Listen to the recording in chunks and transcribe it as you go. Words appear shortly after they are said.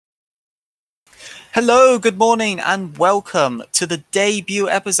Hello, good morning, and welcome to the debut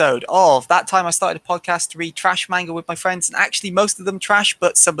episode of That Time I Started a Podcast to Read Trash Manga with my friends, and actually most of them trash,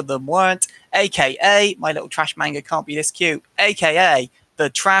 but some of them weren't, aka My Little Trash Manga Can't Be This Cute, aka the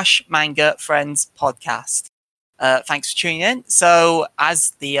Trash Manga Friends Podcast. Thanks for tuning in. So,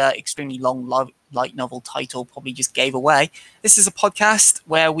 as the extremely long light novel title probably just gave away, this is a podcast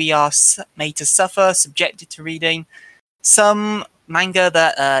where we are made to suffer, subjected to reading some manga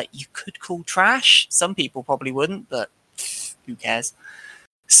that you could call trash. Some people probably wouldn't, but who cares?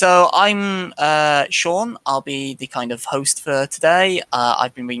 So I'm Sean. I'll be the kind of host for today.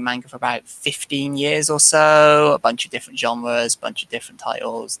 I've been reading manga for about 15 years or so, a bunch of different genres, a bunch of different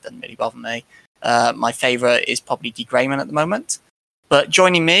titles. Doesn't really bother me. My favourite is probably Degrayman at the moment. But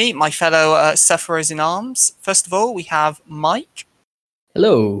joining me, my fellow sufferers in arms. First of all, we have Mike.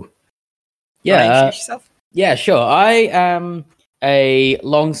 Hello. Introduce yourself? Yeah, sure. I am a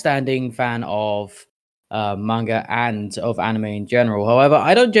long-standing fan of manga and of anime in general. However,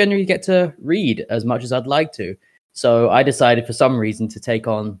 I don't generally get to read as much as I'd like to. So I decided for some reason to take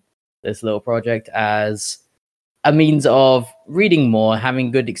on this little project as a means of reading more, having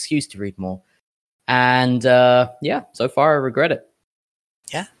a good excuse to read more. And so far I regret it.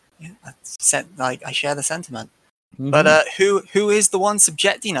 Yeah, I share the sentiment. Mm-hmm. But who is the one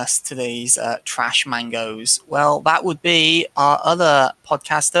subjecting us to these trash mangoes? Well, that would be our other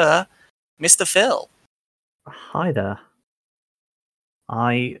podcaster, Mr. Phil. Hi there.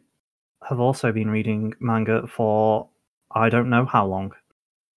 I have also been reading manga for I don't know how long,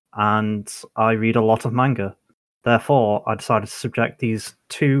 and I read a lot of manga. Therefore, I decided to subject these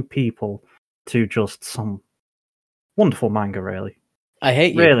two people to just some wonderful manga, really. I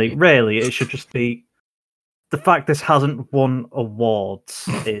hate you. Really, it should just be... The fact this hasn't won awards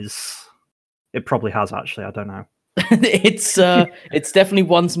is... It probably has, actually, I don't know. It's definitely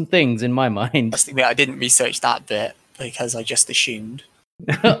won some things in my mind. I didn't research that bit because I just assumed.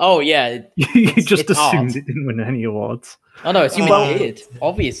 Oh, yeah. You just assumed it didn't win any awards. Oh, no, assuming it did,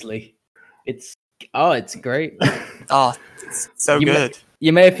 obviously. It's great. Oh, it's so good.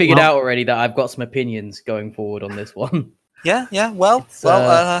 You may have figured out already that I've got some opinions going forward on this one. Yeah. Well,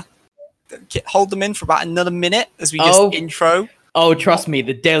 hold them in for about another minute as we just intro. Oh, trust me,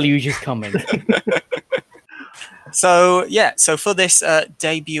 the deluge is coming. So for this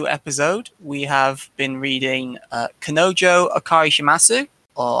debut episode, we have been reading Kanojo Akari Shimasu,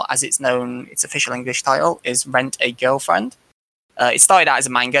 or as it's known, its official English title is Rent a Girlfriend. It started out as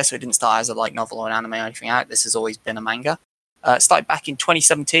a manga, so it didn't start as a light novel or an anime or anything out. This has always been a manga. It started back in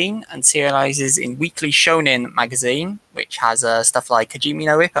 2017 and serializes in Weekly Shonen magazine, which has stuff like Hajime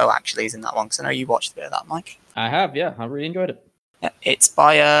no Ippo actually is in that one, because I know you watched a bit of that, Mike. I have, yeah. I really enjoyed it. Yeah, it's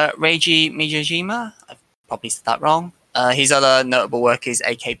by Reiji Miyajima. I've probably said that wrong. His other notable work is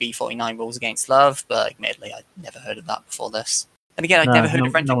AKB 49 Rules Against Love, but admittedly, I'd never heard of that before this. And again, I'd never heard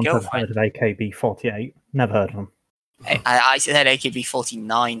of Rent a Girlfriend. Never heard of AKB 48. Never heard of them. I said AKB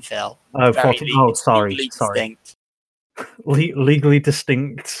 49, Phil. Oh, 40. Sorry. Distinct. Legally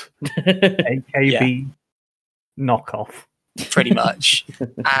distinct AKB knockoff. Pretty much.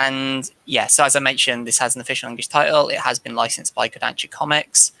 And so as I mentioned, this has an official English title. It has been licensed by Kodansha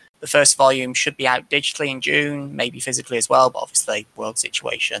Comics. The first volume should be out digitally in June, maybe physically as well, but obviously world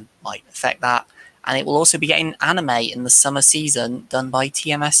situation might affect that. And it will also be getting anime in the summer season done by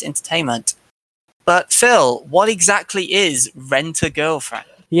TMS Entertainment. But Phil, what exactly is Rent a Girlfriend?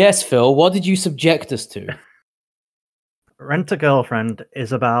 Yes, Phil, what did you subject us to? Rent a Girlfriend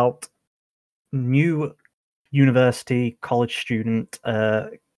is about new university college student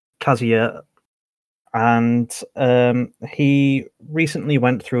Kazuya, and he recently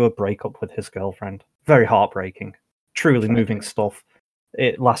went through a breakup with his girlfriend. Very heartbreaking, truly moving stuff.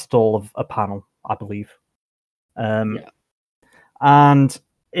 It lasted all of a panel, I believe. And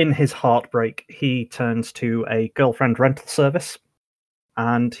in his heartbreak, he turns to a girlfriend rental service,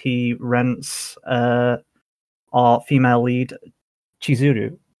 and he rents our female lead,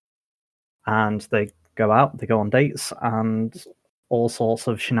 Chizuru, and they go out, they go on dates, and all sorts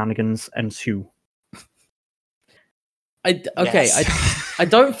of shenanigans ensue. I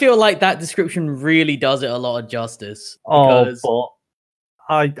don't feel like that description really does it a lot of justice. Because... but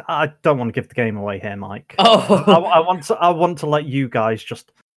I don't want to give the game away here, Mike. Oh, I want to let you guys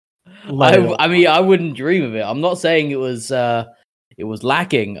just. I mean, I wouldn't dream of it. I'm not saying it was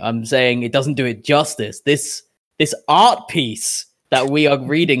lacking. I'm saying it doesn't do it justice. This art piece that we are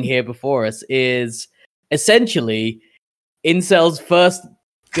reading here before us is essentially Incel's first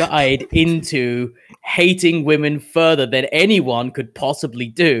guide into hating women further than anyone could possibly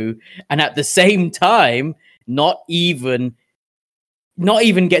do, and at the same time not even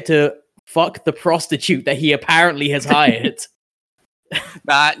get to fuck the prostitute that he apparently has hired.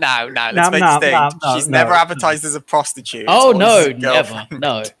 No. Let's make a thing. She's never advertised as a prostitute. Oh It's no, always a never. girlfriend.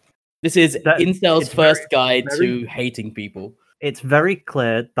 No. This is Incel's it's first very- guide very- to hating people. It's very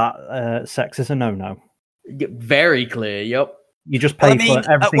clear that sex is a no-no. Very clear, yep. You just pay Well, I mean,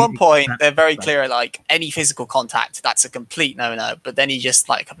 for everything. at one point, except they're very sex. clear, like, any physical contact, that's a complete no-no. But then he just,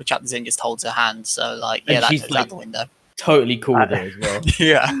 like, a couple of chapters in, just holds her hand. So, like, yeah, And that she's, goes like- out the window. Totally cool with it as well.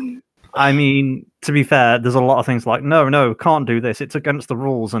 Yeah. I mean, to be fair, there's a lot of things like, no, can't do this. It's against the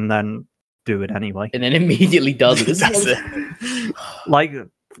rules, and then do it anyway. And then immediately does it. This That's is it. Like,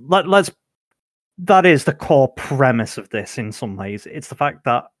 let's. That is the core premise of this. In some ways, it's the fact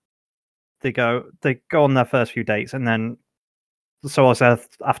that they go on their first few dates, and then so I said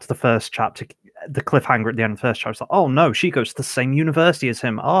after the first chapter, the cliffhanger at the end of the first chapter is like, oh no, she goes to the same university as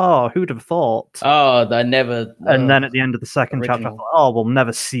him. Oh, who'd have thought? Oh, I never. And then at the end of the second chapter, I original. thought, oh, we'll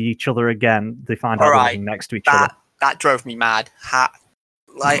never see each other again. They find out they're Alright, living next to each other. That drove me mad.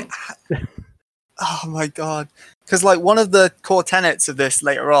 Oh my god! Because like one of the core tenets of this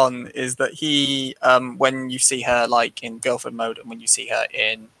later on is that he, when you see her like in girlfriend mode and when you see her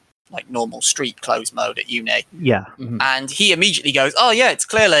in like normal street clothes mode at uni, Yeah. and he immediately goes, "Oh yeah, it's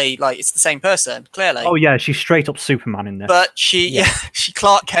clearly like it's the same person, clearly." Oh yeah, she's straight up Superman in this. But she, Yeah. she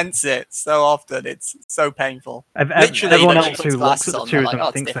Clark Kent's it so often. It's so painful. Literally, everyone when she else puts who looks glasses at the on, two they're of like, them "Oh,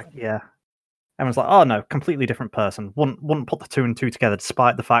 it's thinks that, different." yeah. Everyone's like, oh no, completely different person. Wouldn't put the two and two together,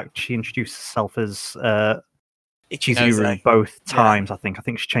 despite the fact she introduced herself as Chizuru both Yeah. times. I think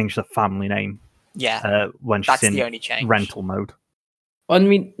she changed her family name Yeah, when she's that's in the only change. rental mode. I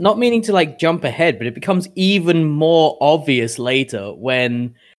mean, not meaning to like jump ahead, but it becomes even more obvious later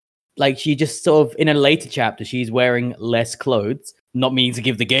when, like, she just sort of in a later chapter, she's wearing less clothes. Not meaning to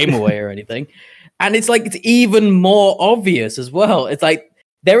give the game away or anything, and it's like it's even more obvious as well. It's like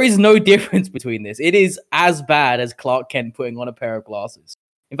there is no difference between this. It is as bad as Clark Kent putting on a pair of glasses.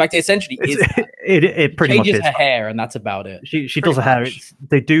 In fact, it essentially is. That. It pretty much Changes is. her hair, and that's about it. She does her hair. much.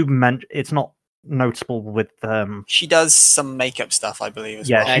 They do it's not noticeable with She does some makeup stuff, I believe, as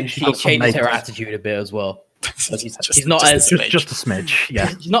Yeah, well. And she she does some changes her makeup. attitude a bit as well. Just- she's not just a as- smidge. just a smidge. Yeah.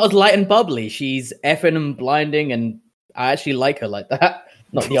 She's not as light and bubbly. She's effing and blinding, and I actually like her like that,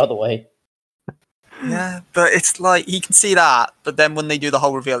 not the other way. Yeah, but it's like he can see that, but then when they do the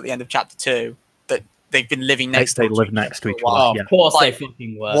whole reveal at the end of chapter 2 that they've been living next They to live each next to other each for a other, while. Oh, yeah. of course Like, they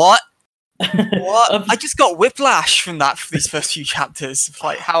fucking were. What? What? Um, I just got whiplash from that for these first few chapters.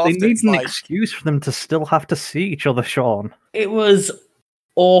 Like how They often need it's an like excuse for them to still have to see each other, Sean. It was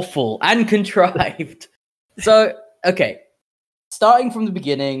awful and contrived. So, okay. Starting from the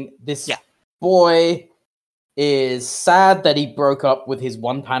beginning, this Yeah. boy is sad that he broke up with his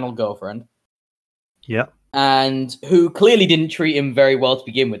one-panel girlfriend, Yeah. and who clearly didn't treat him very well to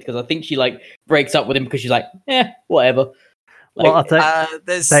begin with, because I think she like breaks up with him because she's like, whatever. Like, Well, I think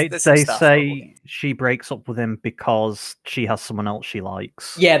there's they some stuff, but say she breaks up with him because she has someone else she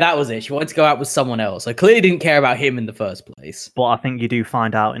likes. yeah, that was it. She wanted to go out with someone else. I clearly didn't care about him in the first place. But I think you do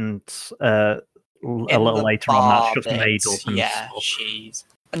find out a in little the later on that's bar just bit, made up and yeah, stuff. she's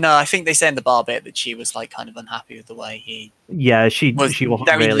no, I think they say in the bar bit that she was like kind of unhappy with the way he Yeah, she was wasn't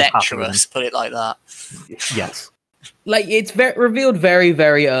very really happy with him. lecherous, put it like that. Yes. Like, it's revealed very,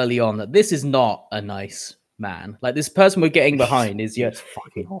 very early on that this is not a nice man. Like, this person we're getting behind is It's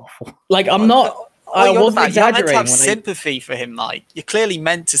fucking awful. like, I'm not. I you're wasn't meant to exaggerating have when I- sympathy for him, Mike. You're clearly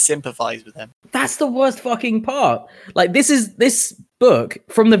meant to sympathize with him. That's the worst fucking part. Like, this book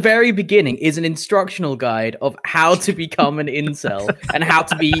from the very beginning is an instructional guide of how to become an incel and how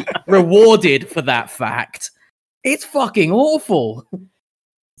to be rewarded for that fact. It's fucking awful.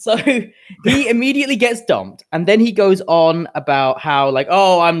 So he immediately gets dumped, and then he goes on about how, like,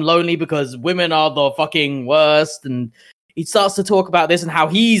 oh, I'm lonely because women are the fucking worst, and he starts to talk about this and how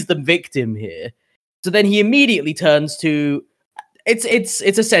he's the victim here. So then he immediately turns to it's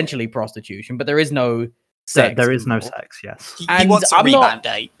essentially prostitution, but there is no sex. There is no involved. sex, yes. He And wants a I'm not- rebound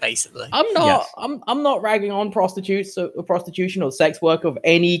date, basically. I'm not. Yes. I'm not ragging on prostitution or sex work of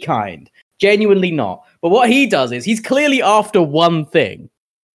any kind. Genuinely not. But what he does is he's clearly after one thing,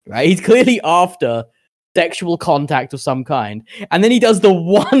 right? He's clearly after sexual contact of some kind, and then he does the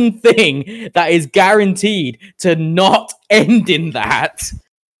one thing that is guaranteed to not end in that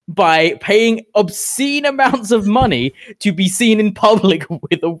by paying obscene amounts of money to be seen in public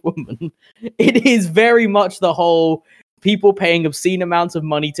with a woman. It is very much the whole people paying obscene amounts of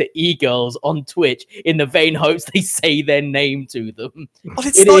money to e-girls on Twitch in the vain hopes they say their name to them. Well,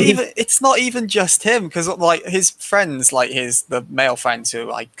 it's not even just him, because like his friends, like the male friends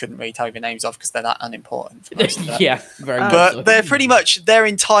who I couldn't really tell you the names of because they're that unimportant. For most of them. Yeah, very much. But so. they're pretty much their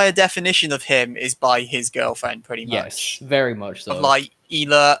entire definition of him is by his girlfriend, pretty much. Yes, very much so. Like,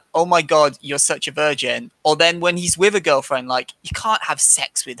 either, oh my god, you're such a virgin, or then when he's with a girlfriend, like, you can't have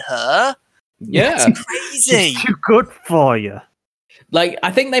sex with her. Yeah, It's crazy. She's too good for you. like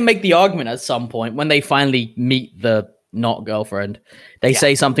I think they make the argument at some point when they finally meet the not girlfriend. They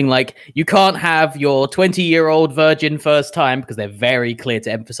say something like, "You can't have your 20-year-old virgin first time," because they're very clear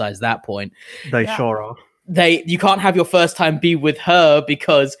to emphasize that point. They sure are. You can't have your first time be with her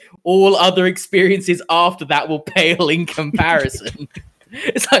because all other experiences after that will pale in comparison.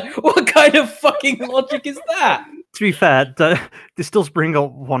 It's like, what kind of fucking logic is that? To be fair, this does bring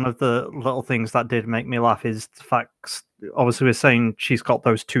up one of the little things that did make me laugh is the fact, obviously we're saying she's got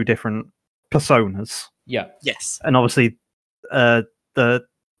those two different personas. Yeah. Yes. And obviously the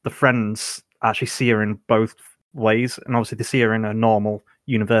friends actually see her in both ways, and obviously they see her in a normal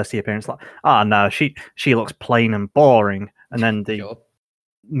university appearance, like, no, she looks plain and boring, and then they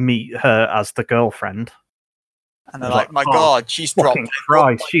meet her as the girlfriend. And they're like, my god, she's dropped.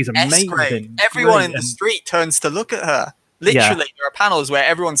 Christ, she's amazing. Everyone in the street turns to look at her. Literally, there are panels where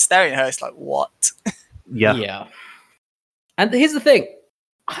everyone's staring at her. It's like, what? Yeah. And here's the thing.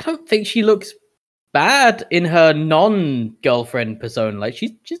 I don't think she looks bad in her non-girlfriend persona. Like,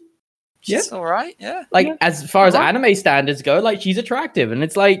 she's all right, yeah. Like, as far as anime standards go, like, she's attractive. And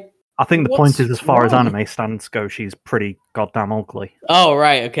it's like... I think the point is, as far as anime standards go, she's pretty goddamn ugly. Oh,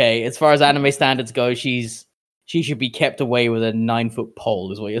 right, okay. As far as anime standards go, she should be kept away with a 9-foot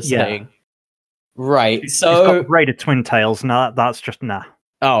pole, is what you're saying. Right, she's got braided twin tails. No, that's just nah.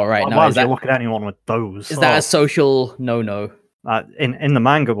 Oh, right. Why would you look at anyone with those? Is that a social no-no? In the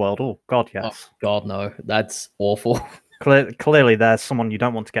manga world, oh god, yes. Oh, god, no. That's awful. Clearly, there's someone you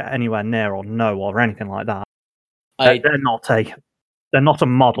don't want to get anywhere near or know or anything like that. They're not a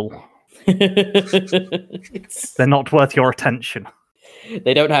model. They're not worth your attention.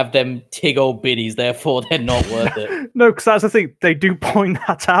 They don't have them tig old biddies, therefore they're not worth it. No, because that's the thing. They do point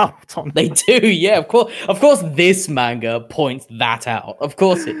that out. They do, yeah. Of course, this manga points that out. Of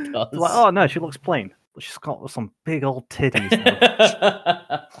course it does. Like, oh no, she looks plain. She's got some big old titties.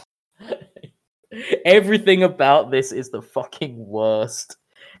 Everything about this is the fucking worst.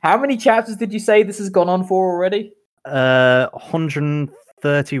 How many chapters did you say this has gone on for already?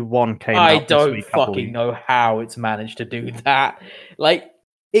 131 came out. I this don't week, fucking know how it's managed to do that. Like,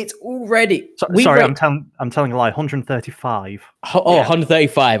 it's already. I'm telling a lie. 135. Oh,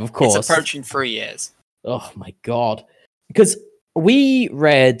 135, of course. It's approaching 3 years. Oh my god! Because we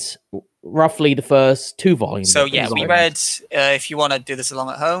read roughly the first 2 volumes. So yeah, we read. If you want to do this along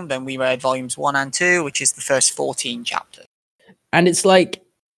at home, then we read volumes 1 and 2, which is the first 14 chapters. And it's like,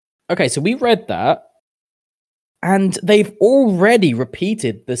 okay, so we read that. And they've already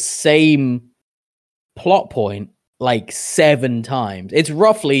repeated the same plot point like 7 times. It's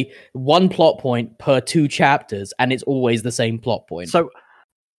roughly 1 plot point per 2 chapters, and it's always the same plot point. So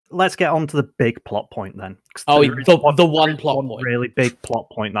let's get on to the big plot point then. Oh, the one plot point. Really big plot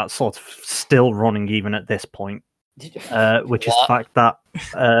point that's sort of still running even at this point, which is the fact that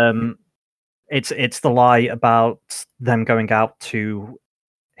it's the lie about them going out to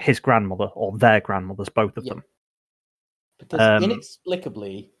his grandmother, or their grandmothers, both of them. Because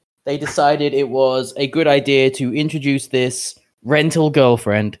inexplicably, they decided it was a good idea to introduce this rental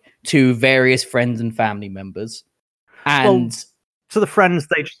girlfriend to various friends and family members. And so the friends,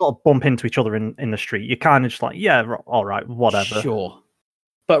 they just sort of bump into each other in the street. You're kind of just like, yeah, all right, whatever. Sure.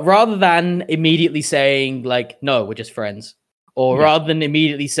 But rather than immediately saying, like, no, we're just friends, or rather than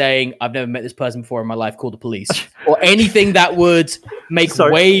immediately saying, I've never met this person before in my life, call the police, or anything that would make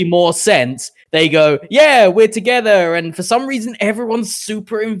way more sense, they go, yeah, we're together. And for some reason, everyone's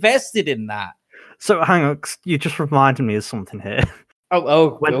super invested in that. So hang on, you just reminded me of something here.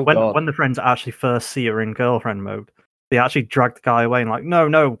 When the friends actually first see her in girlfriend mode, they actually drag the guy away and like,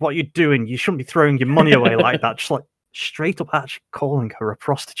 no, what are you doing? You shouldn't be throwing your money away like that. Just like straight up actually calling her a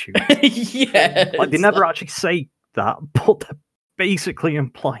prostitute. Yeah. Like they never actually say that, but they're basically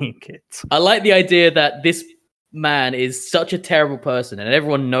implying it. I like the idea that this man is such a terrible person, and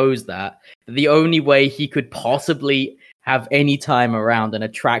everyone knows that the only way he could possibly have any time around an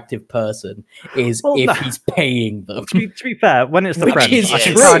attractive person is he's paying them. To be fair, when it's the friends, I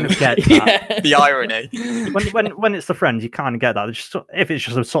can kind of get that. Yeah. The irony. when it's the friends, you kind of get that. If it's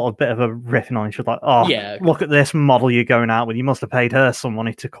just a sort of bit of a riffing on each other, like, look at this model you're going out with. You must have paid her some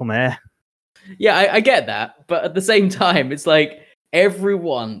money to come here. Yeah, I get that, but at the same time, it's like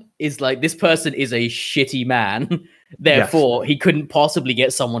everyone is like, this person is a shitty man, therefore he couldn't possibly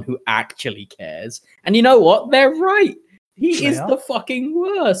get someone who actually cares. And you know what? They're right. He They is are. the fucking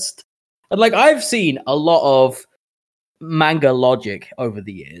worst. And like, I've seen a lot of manga logic over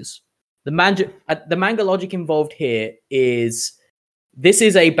the years. The manga logic involved here is this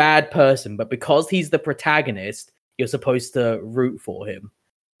is a bad person, but because he's the protagonist, you're supposed to root for him.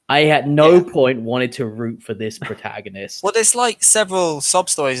 I at no point wanted to root for this protagonist. Well, there's like several sub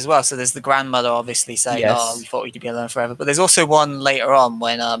stories as well. So there's the grandmother obviously saying, Yes. "Oh, we thought we'd be alone forever." But there's also one later on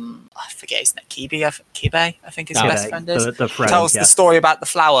when I forget his name, Kibe, I think his Kibe, best friend is. The friend, Tells the story about the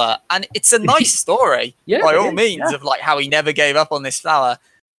flower, and it's a nice story Yeah, by it all is, means of like how he never gave up on this flower.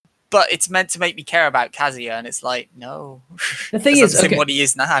 But it's meant to make me care about Kazuya, and it's like, no. The thing That's is, not what he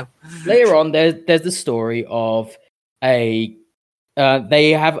is now. later on, there's the story of a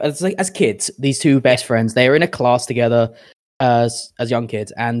they have as kids, these two best friends. They are in a class together as young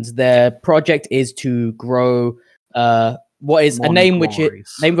kids, and their project is to grow what is Morning a name which glories.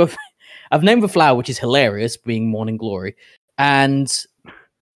 is name of I've named a flower which is hilarious, being morning glory, and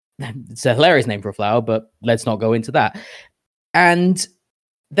it's a hilarious name for a flower, but let's not go into that. And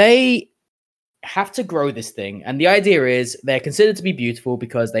they have to grow this thing, and the idea is they're considered to be beautiful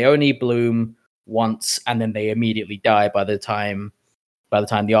because they only bloom once and then they immediately die by the time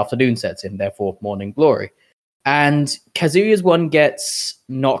the afternoon sets in, therefore morning glory. And Kazuya's one gets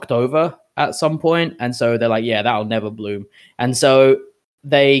knocked over at some point, and so they're like, yeah, that'll never bloom. And so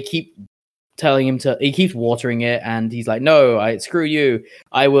they keep telling him he keeps watering it, and he's like, no, screw you,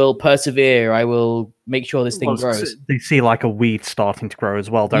 I will persevere, I will make sure this thing grows. They see like a weed starting to grow as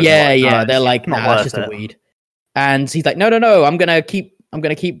well, don't yeah, they? they're like, nah, that's just a weed. And he's like, no, I'm gonna keep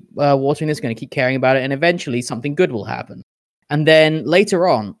watering this, gonna keep caring about it, and eventually something good will happen. And then later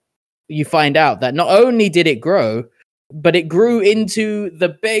on, you find out that not only did it grow, but it grew into the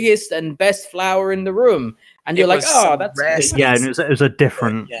biggest and best flower in the room. And you're like, oh, that's good. Yeah, and it was a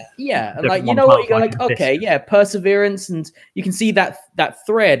different. Yeah, and different like, you one know what? felt You're like like, a okay, biscuit. yeah, perseverance, and you can see that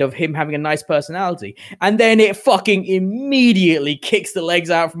thread of him having a nice personality. And then it fucking immediately kicks the legs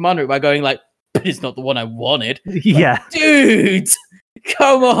out from under it by going like, but it's not the one I wanted. Yeah, Like, dude,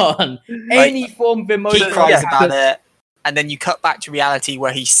 come on. Any form of He emotion. cries about it, and then you cut back to reality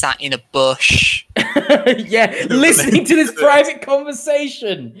where he sat in a bush. Yeah, listening to this private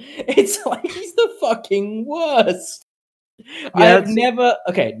conversation. It's like he's the fucking worst. I've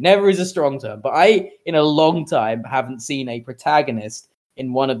never is a strong term, but I, in a long time, haven't seen a protagonist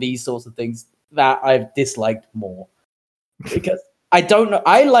in one of these sorts of things that I've disliked more. Because I don't know,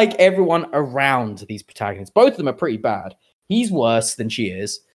 I like everyone around these protagonists. Both of them are pretty bad. He's worse than she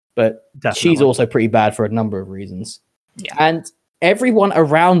is, but definitely. she's also pretty bad for a number of reasons. Yeah. And everyone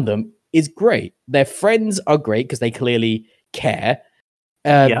around them is great. Their friends are great because they clearly care.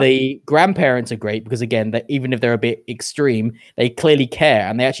 The grandparents are great because, again, even if they're a bit extreme, they clearly care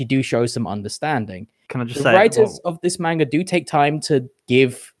and they actually do show some understanding. Can I just the say, writers of this manga do take time to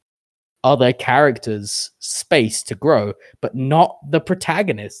give other characters space to grow, but not the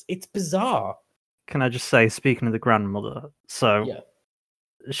protagonist. It's bizarre. Can I just say, speaking of the grandmother, so Yeah.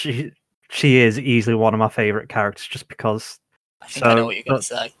 she is easily one of my favorite characters, just because. I think I know what you're going to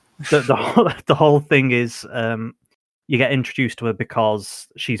say. The whole thing is, you get introduced to her because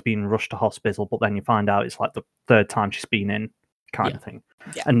she's been rushed to hospital, but then you find out it's like the third time she's been in, kind of thing.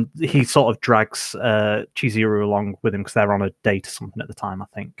 Yeah. And he sort of drags Chizuru along with him because they're on a date or something at the time, I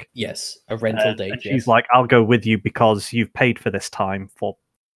think. Yes, a rental date. And she's like, I'll go with you because you've paid for this time for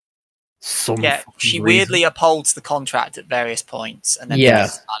some she reason. weirdly upholds the contract at various points and then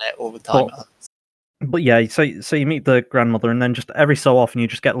Yes. thinks about it all the time. But yeah, so you meet the grandmother, and then just every so often you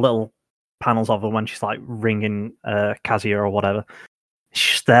just get little panels of her when she's like ringing Kazuya or whatever.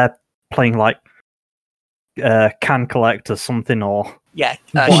 She's just there playing like Can Collect or something, or she's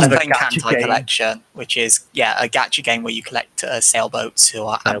Whatever playing gacha Kantai game. Collection, which is a gacha game where you collect sailboats who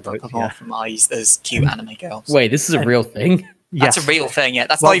are anthropomorphized as cute anime girls. Wait, this is a real thing? That's yes. a real thing, yeah.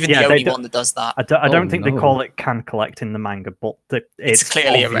 That's Well, not even yeah, the they only do- one that does that. I don't think they no. call it Can Collect in the manga, but It's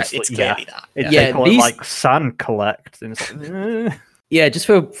clearly obviously- it's clearly that. They call these- it like San Collect, and it's like, Yeah, just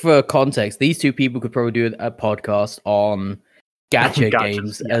for context, these two people could probably do a podcast on gacha Gachas,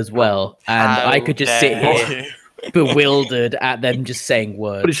 games yeah. as well, and How I could just sit dare here you. bewildered at them just saying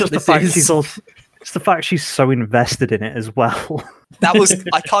words. but it's just the This fact is- it's the fact she's so invested in it as well. That was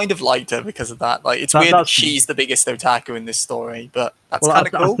I kind of liked her because of that. Like it's weird that that's- she's the biggest otaku in this story, but that's Well, kind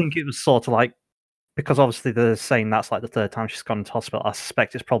of I cool. think it was sort of like, because obviously they're saying that's like the third time she's gone into hospital. I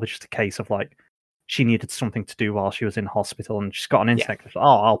suspect it's probably just a case of like she needed something to do while she was in hospital, and she's got an internet. Oh,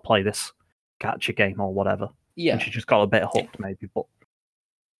 I'll play this gacha game or whatever. Yeah. And she just got a bit hooked, maybe. But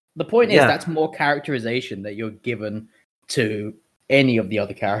The point is, Yeah. that's more characterization that you're given to any of the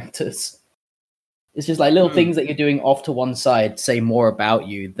other characters. It's just like little things that you're doing off to one side say more about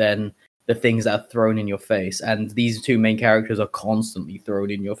you than the things that are thrown in your face. And these two main characters are constantly thrown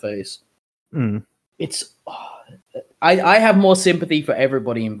in your face. It's I have more sympathy for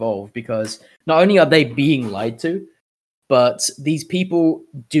everybody involved, because not only are they being lied to, but these people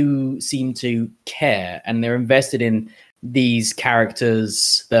do seem to care, and they're invested in these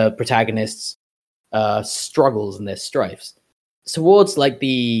characters, the protagonists' struggles and their strifes. Towards like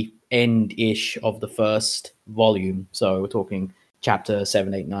the end-ish of the first volume, so we're talking chapter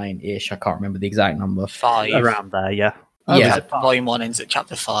 7, 8, 9-ish. I can't remember the exact number. 5. around there, yeah. Yeah. Volume 1 ends at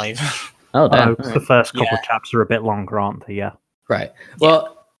chapter 5. Oh, damn. The first couple Yeah. of chapters are a bit longer, aren't they? Yeah. Right.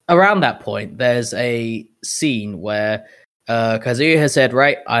 Well, around that point, there's a scene where Kazuya has said,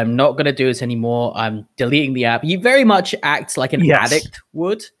 right, I'm not going to do this anymore. I'm deleting the app. He very much acts like an Yes. addict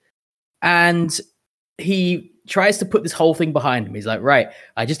would. And he tries to put this whole thing behind him. He's like, right,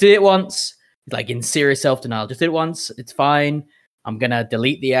 I just did it once. He's like in serious self-denial. Just did it once. It's fine. I'm going to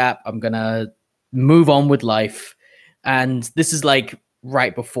delete the app. I'm going to move on with life. And this is like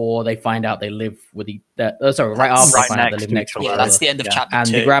right before they find out they live with right after they right find out they next live to next each to other. each Yeah, other. that's the end of Yeah. chapter And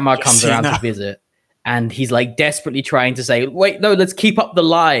 2. the grandma just comes so you around know. to visit, and he's like desperately trying to say, wait, no, let's keep up the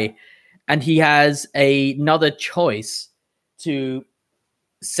lie. And he has another choice to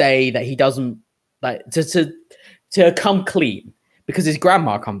say that he doesn't like to come clean, because his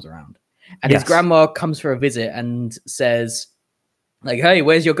grandma comes around, and his Yes. grandma comes for a visit and says, like, hey,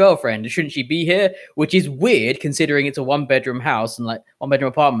 where's your girlfriend? Shouldn't she be here? Which is weird, considering it's a 1-bedroom house and like 1-bedroom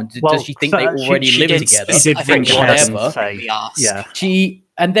apartment. Well, Does she think so they already She live did together? She did I think bring she it up and whatever. say, ask. yeah.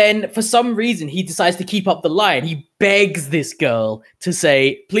 And then for some reason he decides to keep up the lie, and he begs this girl to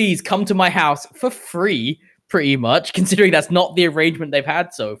say, please come to my house for free, pretty much, considering that's not the arrangement they've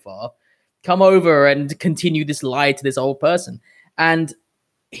had so far. Come over and continue this lie to this old person. And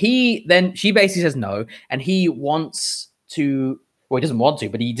she basically says no, and he wants to, well, he doesn't want to,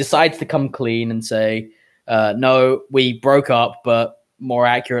 but he decides to come clean and say, no, we broke up, but more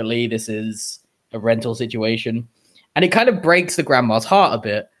accurately, this is a rental situation. And it kind of breaks the grandma's heart a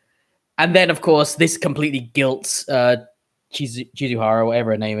bit. And then, of course, this completely guilts Chizuhara,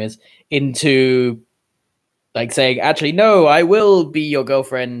 whatever her name is, into like saying, actually, no, I will be your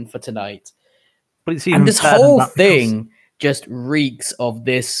girlfriend for tonight. But it's even And this better than whole that because- thing just reeks of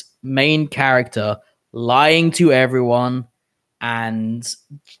this main character lying to everyone and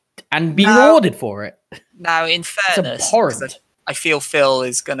being Now- rewarded for it. Now, in It's fairness, 'cause abhorrent. I feel Phil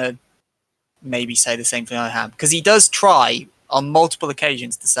is going to maybe say the same thing I have, because he does try on multiple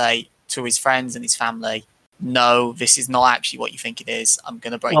occasions to say to his friends and his family, no, this is not actually what you think it is. I'm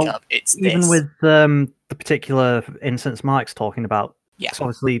going to break Well, up. It's even this. with the particular instance Mike's talking about, Yeah. so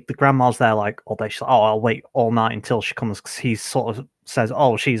obviously the grandma's there like, I'll wait all night until she comes, because he sort of says,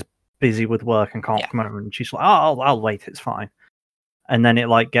 oh, she's busy with work and can't Yeah. come over, and she's like, oh, I'll wait, it's fine. And then it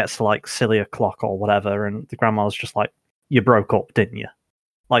like gets to like silly o'clock or whatever, and the grandma's just like, you broke up, didn't you?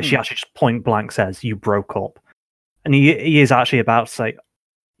 Like she actually just point blank says, you broke up. And he is actually about to say,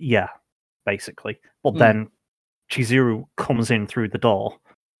 yeah, basically. But then Chizuru comes in through the door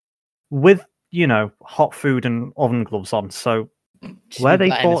with, hot food and oven gloves on. So She's where been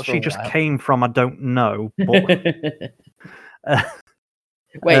they planning this thought for she a just while. came from, I don't know. But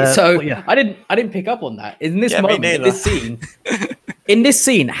Wait, so but yeah. I didn't pick up on that. In this Yeah, me moment, in neither. this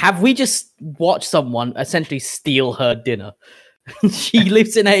scene, have we just watched someone essentially steal her dinner? She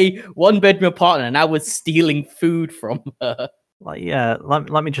lives in a 1-bedroom apartment, and now we're stealing food from her. Like, yeah,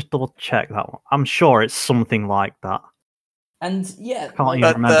 let me just double check that one. I'm sure it's something like that. And yeah, Can't like, even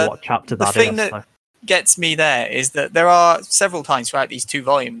But remember the- what chapter the that thing is. that- so. gets me there is that there are several times throughout these 2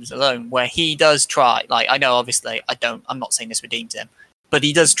 volumes alone where he does try, like, I know obviously I'm not saying this redeems him, but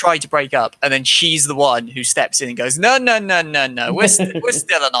he does try to break up, and then she's the one who steps in and goes, no, we're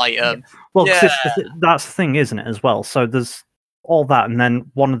still an item. Well, 'cause Yeah. that's the thing, isn't it, as well? So there's all that, and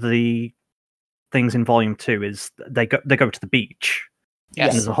then one of the things in volume 2 is they go to the beach.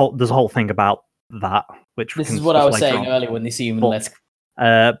 Yes. And there's a whole thing about that, which we this can is what I was discuss later saying on. earlier when they see him in But- less.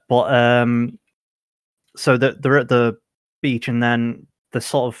 So they're at the beach, and then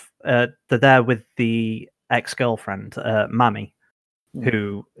they're there with the ex-girlfriend, Mami,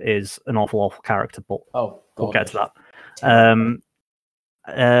 who is an awful character, but Oh, we'll get to God.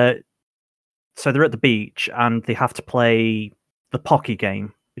 that. So they're at the beach, and they have to play the Pocky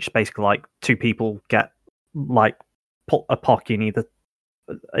game, which is basically like 2 people get like put a Pocky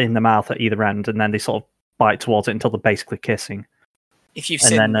in the mouth at either end, and then they sort of bite towards it until they're basically kissing. If you've And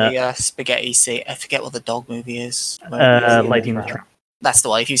seen then, the spaghetti scene, I forget what the dog movie is. Lady in the Tramp. That's the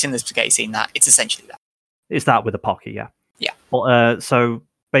one. If you've seen the spaghetti scene, that it's essentially that. It's that with a Pocky, yeah. Yeah. But, so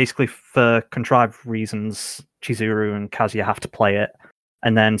basically, for contrived reasons, Chizuru and Kazuya have to play it.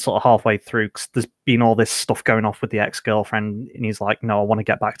 And then sort of halfway through, 'cause there's been all this stuff going off with the ex-girlfriend, and he's like, no, I want to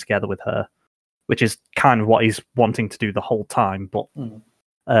get back together with her, which is kind of what he's wanting to do the whole time. But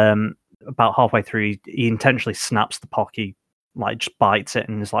about halfway through, he intentionally snaps the Pocky, like just bites it,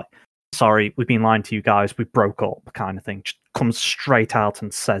 and is like, sorry, we've been lying to you guys, we broke up, kind of thing. Just comes straight out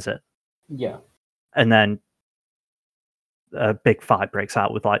and says it. Yeah. And then a big fight breaks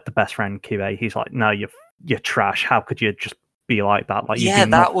out with like the best friend Kibei. He's like, no, you're trash. How could you just be like that? Like, yeah,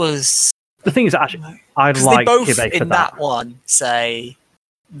 that was the thing is, actually, I because like they both Kibei for in that one say,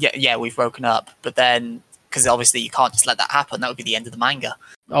 yeah, we've broken up, but then because obviously you can't just let that happen. That would be the end of the manga.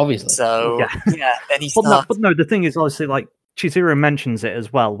 Obviously. Oh, So yeah, then he but starts. no, the thing is, obviously, like Chizuru mentions it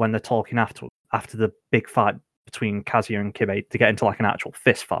as well when they're talking after the big fight between Kazuya and Kibei to get into like an actual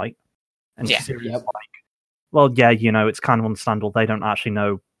fist fight. And Yeah. Chizuru's like, well, yeah, it's kind of understandable. They don't actually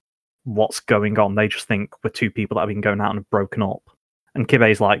know what's going on. They just think we're two people that have been going out and have broken up. And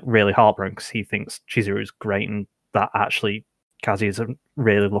Kibei's like really heartbroken because he thinks Chizuru's great and that actually Kazuya's a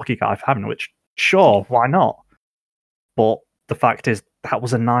really lucky guy for having her, which, sure, why not? But the fact is, that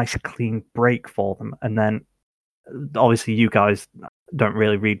was a nice, clean break for them. And then, obviously, you guys don't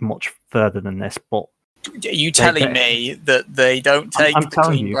really read much further than this, but Are you telling me that they don't take I'm the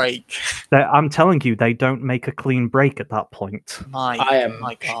telling clean you. break? I'm telling you, they don't make a clean break at that point. I am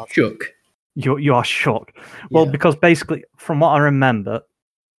my God. shook. You are shocked. Well, Yeah. because basically, from what I remember,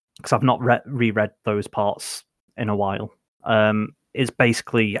 because I've not reread those parts in a while, it's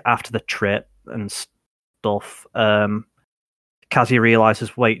basically after the trip and stuff. Kazuya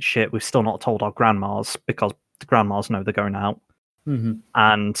realizes, wait, shit, we've still not told our grandmas because the grandmas know they're going out,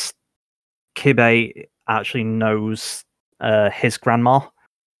 and Kibei actually knows his grandma,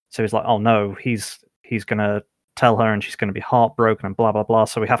 so he's like, oh no, he's gonna tell her and she's gonna be heartbroken and blah blah blah.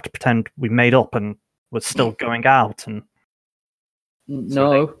 So we have to pretend we made up and we're still going out. And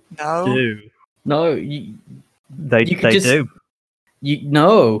No, No, they you could just- do.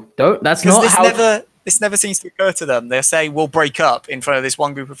 no, don't. That's because not this never seems to occur to them. They'll say we'll break up in front of this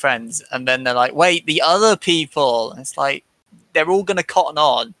one group of friends, and then they're like, wait, the other people. And it's like they're all gonna cotton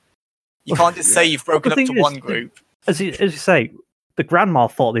on. You can't just say you've broken the up thing to is, one group. As you say, the grandma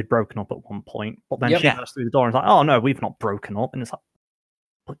thought they'd broken up at one point, but then Yep. she goes through the door and is like, oh no, we've not broken up. And it's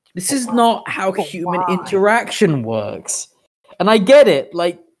like, This is not how But human why? interaction works. And I get it.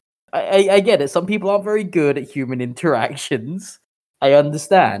 Like, I get it. Some people aren't very good at human interactions. I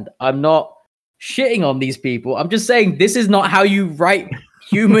understand. I'm not shitting on these people. I'm just saying this is not how you write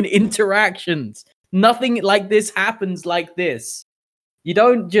human interactions. Nothing like this happens like this. You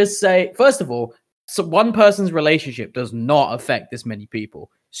don't just say, first of all, so one person's relationship does not affect this many people.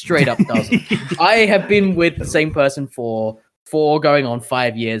 Straight up doesn't. I have been with the same person for 4 going on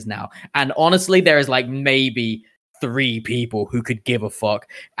 5 years now. And honestly, there is like maybe 3 people who could give a fuck.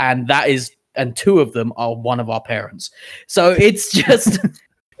 And 2 of them are one of our parents. So it's just,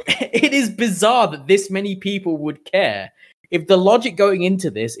 it is bizarre that this many people would care. If the logic going into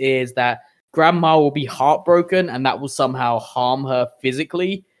this is that grandma will be heartbroken and that will somehow harm her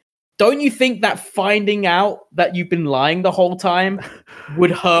physically, don't you think that finding out that you've been lying the whole time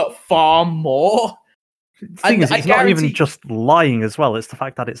would hurt far more? the thing is, I it's not even guarantee- just lying as well. It's the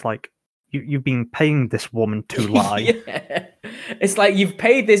fact that it's like you've been paying this woman to lie. Yeah. It's like you've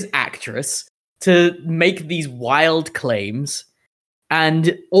paid this actress to make these wild claims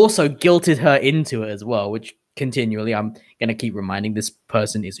and also guilted her into it as well, which continually I'm going to keep reminding this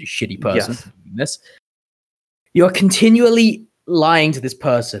person is a shitty person Yes. for doing this. You're continually lying to this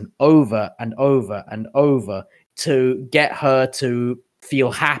person over and over and over to get her to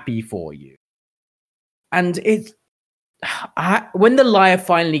feel happy for you. And when the liar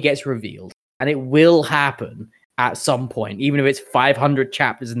finally gets revealed, and it will happen at some point, even if it's 500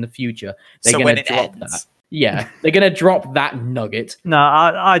 chapters in the future, they're So going when to it drop ends, that. Yeah, they're going to drop that nugget. No,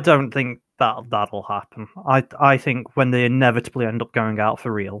 I don't think that'll happen. I think when they inevitably end up going out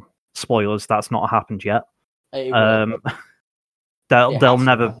for real, spoilers, that's not happened yet. It will. They'll It has to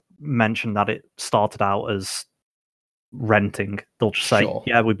never happen. mention that it started out as renting. They'll just say, Sure.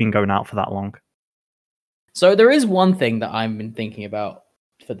 yeah, we've been going out for that long. So there is one thing that I've been thinking about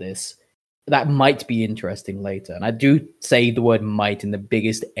for this that might be interesting later. And I do say the word might in the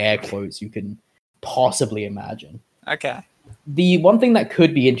biggest air quotes you can possibly imagine. okay. The one thing that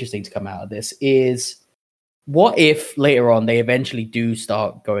could be interesting to come out of this is what if later on they eventually do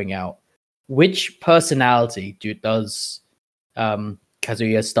start going out? Which personality does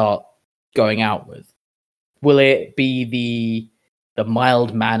Kazuya start going out with? Will it be the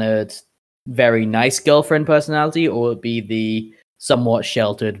mild-mannered, very nice girlfriend personality, or will it be the somewhat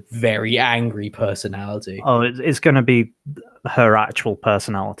sheltered, very angry personality? Oh, it's going to be her actual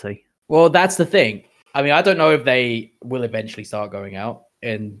personality. Well, that's the thing. I mean, I don't know if they will eventually start going out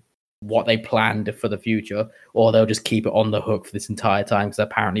and what they planned for the future, or they'll just keep it on the hook for this entire time because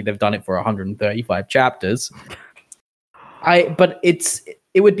apparently they've done it for 135 chapters. But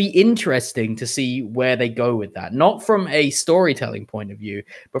it would be interesting to see where they go with that, not from a storytelling point of view,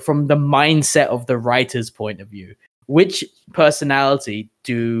 but from the mindset of the writer's point of view. Which personality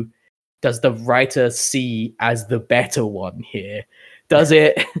does the writer see as the better one here? Is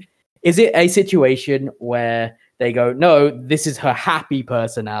it a situation where they go, no, this is her happy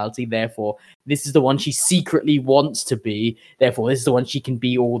personality, therefore this is the one she secretly wants to be, therefore this is the one she can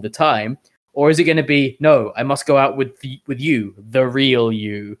be all the time? Or is it going to be, no, I must go out with you, the real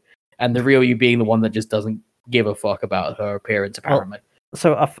you, and the real you being the one that just doesn't give a fuck about her appearance, apparently? Well,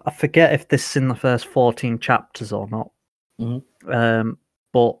 so I forget if this is in the first 14 chapters or not. Mm-hmm.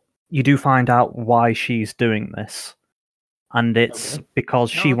 But you do find out why she's doing this. And it's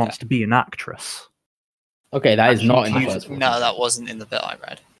because she wants to be an actress. Okay, that is not in the first one. No, that wasn't in the bit I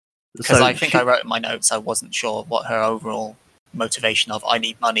read. Because I think I wrote in my notes, I wasn't sure what her overall motivation of, I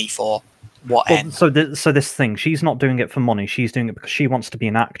need money for what end. So this thing, she's not doing it for money. She's doing it because she wants to be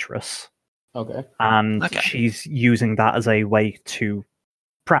an actress. Okay. And she's using that as a way to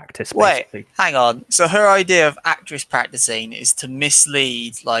practice, basically. Wait, hang on. So her idea of actress practicing is to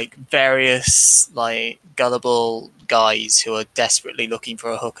mislead like various like gullible guys who are desperately looking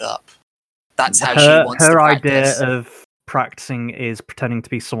for a hookup. That's how she wants to practice. Her idea of practicing is pretending to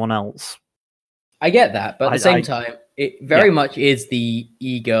be someone else. I get that, but at the same time, it very much is the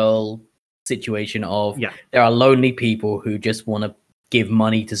e-girl situation of there are lonely people who just want to give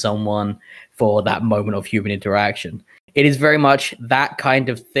money to someone for that moment of human interaction. It is very much that kind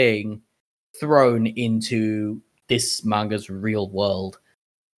of thing thrown into this manga's real world.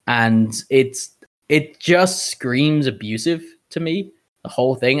 And it just screams abusive to me, the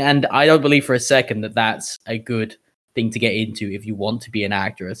whole thing. And I don't believe for a second that that's a good thing to get into if you want to be an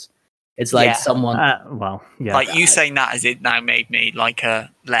actress. It's like someone... Like you saying that as it now made me like her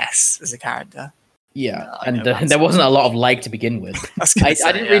less as a character. Yeah, and there wasn't a lot of like to begin with. I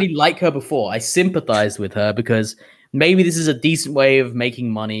didn't really like her before. I sympathized with her because maybe this is a decent way of making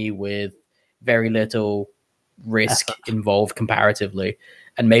money with very little risk involved comparatively.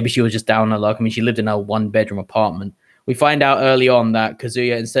 And maybe she was just down on her luck. I mean, she lived in a one-bedroom apartment. We find out early on that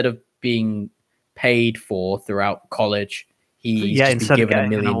Kazuya, instead of being paid for throughout college, he's just been given $1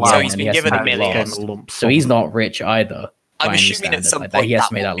 million. So he's been given $1 million. So he's not rich either. I'm assuming at some point he has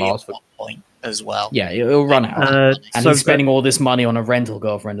to make that last at one point as well. Yeah, it'll run out. And he's spending all this money on a rental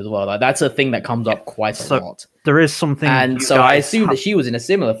girlfriend as well. Like, that's a thing that comes up quite a lot. There is something... And so I assume that she was in a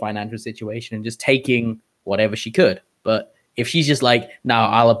similar financial situation and just taking whatever she could. But if she's just like, now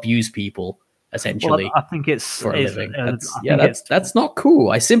I'll abuse people, essentially, I think it's for a living. That's not cool.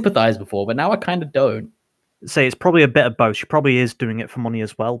 I sympathized before, but now I kind of don't. Say it's probably a bit of both. She probably is doing it for money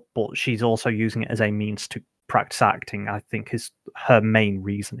as well, but she's also using it as a means to practice acting, I think, is her main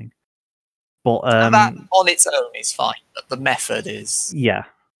reasoning. But that on its own is fine, but the method is... Yeah.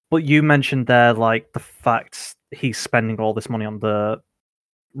 But you mentioned there, like, the fact he's spending all this money on the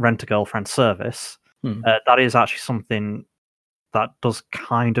rent-a-girlfriend service. That is actually something that does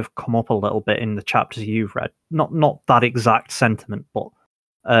kind of come up a little bit in the chapters you've read. Not that exact sentiment, but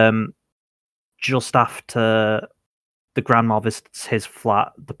just after the grandma visits his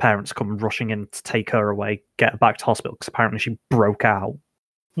flat, the parents come rushing in to take her away, get her back to hospital, because apparently she broke out.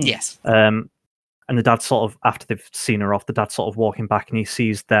 Yes. And the dad sort of, after they've seen her off, the dad's sort of walking back and he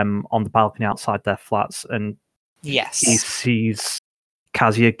sees them on the balcony outside their flats, and he sees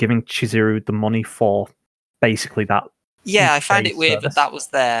Kazuya giving Chizuru the money for basically that. Yeah, I found it weird that was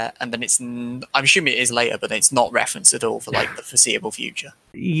there, and then I'm assuming it is later, but it's not referenced at all for like the foreseeable future.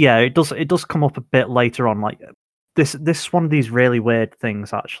 Yeah, it does come up a bit later on. Like this is one of these really weird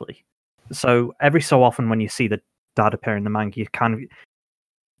things, actually. So every so often, when you see the dad appear in the manga, you kind of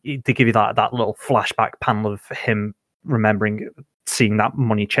they give you that little flashback panel of him remembering seeing that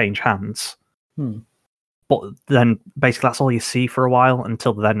money change hands. But then basically that's all you see for a while,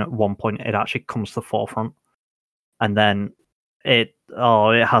 until then at one point it actually comes to the forefront. And then it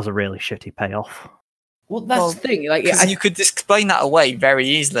has a really shitty payoff. Well, that's the thing. Like, you could explain that away very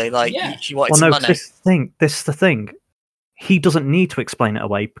easily. Like, she wanted some money. This is the thing. He doesn't need to explain it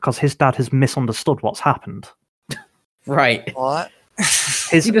away because his dad has misunderstood what's happened. Right. What?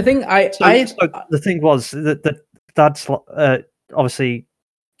 The thing the thing was that dad's obviously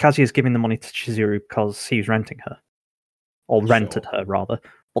Kazuya's giving the money to Chizuru because he's renting her, or rented her rather.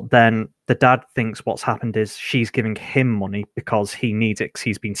 But then the dad thinks what's happened is she's giving him money because he needs it because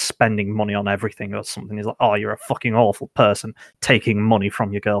he's been spending money on everything or something. He's like, oh, you're a fucking awful person taking money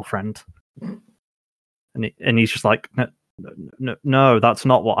from your girlfriend. And he's just like, no, that's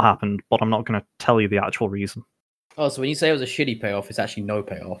not what happened, but I'm not going to tell you the actual reason. Oh, so when you say it was a shitty payoff, it's actually no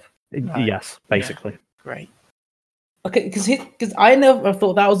payoff. Right. Yes, basically. Yeah. Great. Okay, because I never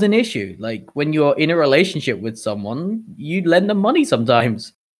thought that was an issue. Like, when you're in a relationship with someone, you lend them money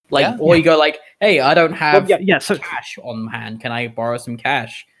sometimes. Like, Yeah. or you go like, hey, I don't have So cash on hand. Can I borrow some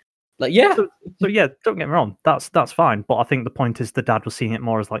cash? Like, yeah. So yeah, don't get me wrong. That's fine. But I think the point is the dad was seeing it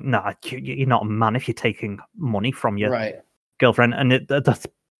more as like, nah, you're not a man if you're taking money from your girlfriend. And the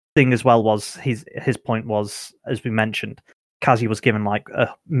thing as well was his point was, as we mentioned, Kazi was given like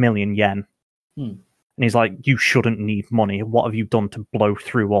 1,000,000 yen. And he's like, you shouldn't need money. What have you done to blow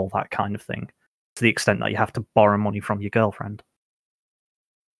through all that kind of thing? To the extent that you have to borrow money from your girlfriend.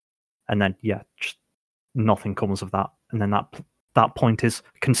 And then, yeah, just nothing comes of that. And then that point is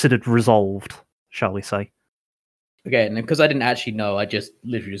considered resolved, shall we say. Okay, and because I didn't actually know, I just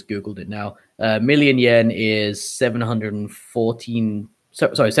literally just Googled it now. 1,000,000 yen is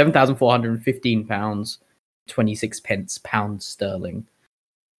 7,415 pounds, 26 pence pounds sterling.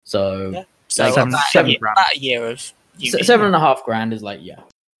 So, Yeah. So like, about $7 a year of uni. $7.5 grand is like,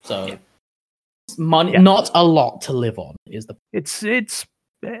 So money, Yeah. not a lot to live on is the. It's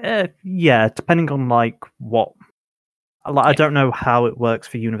depending on like what. Like, I don't know how it works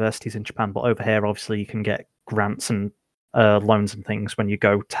for universities in Japan, but over here, obviously, you can get grants and loans and things when you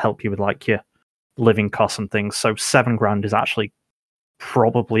go to help you with like your living costs and things. So $7 grand is actually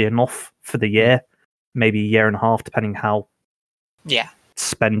probably enough for the year, maybe a year and a half, depending how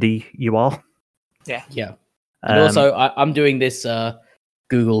spendy you are. Yeah. And also, I'm doing this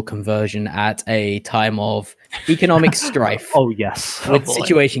Google conversion at a time of economic strife. Oh yes, with the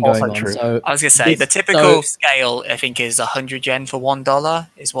situation going Also on. true. So I was going to say, the typical scale, I think, is 100 yen for $1,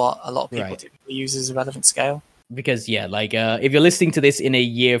 is what a lot of people typically use as a relevant scale. Because, if you're listening to this in a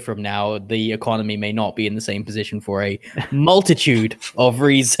year from now, the economy may not be in the same position for a multitude of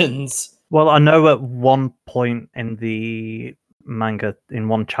reasons. Well, I know at one point in the manga, in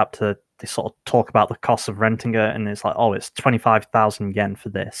one chapter, they sort of talk about the cost of renting it, and it's like, oh, it's 25,000 yen for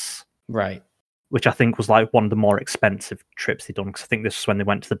this. Right. Which I think was like one of the more expensive trips they'd done, because I think this was when they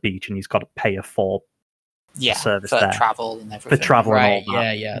went to the beach and he's got to pay for service for there. travel and everything. For travel right, and all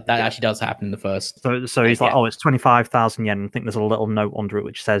that. Yeah. That actually does happen in the first. So he's like, oh, it's 25,000 yen. I think there's a little note under it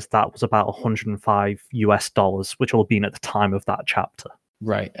which says that was about $105, which will have been at the time of that chapter.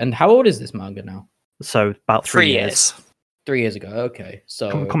 Right. And how old is this manga now? So about 3 years. 3 years ago. Okay.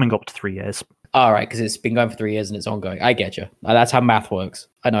 So coming up to 3 years. All right, because it's been going for 3 years and it's ongoing. I get you. That's how math works.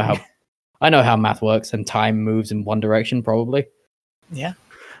 I know how math works, and time moves in one direction, probably. Yeah.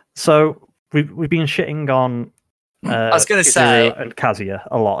 So we've been shitting on. I was going to say, and Kazuya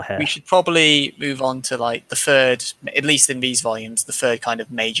a lot here. We should probably move on to like the third, at least in these volumes, the third kind of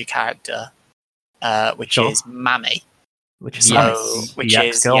major character, which is Mami. Which is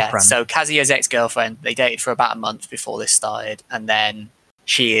ex-girlfriend. So Kazuya's ex-girlfriend. They dated for about a month before this started, and then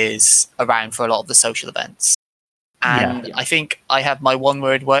she is around for a lot of the social events. And I think I have my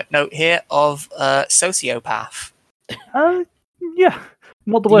one-word note here of sociopath. Yeah.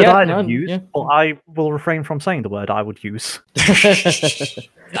 Not the word I'd have used, but I will refrain from saying the word I would use.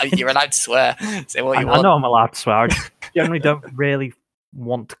 You're allowed to swear. Say what you want. I know I'm allowed to swear. I generally don't really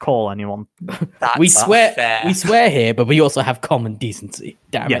want to call anyone. We swear here, but we also have common decency.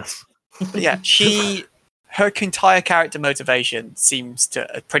 Damn it. Yeah, her entire character motivation seems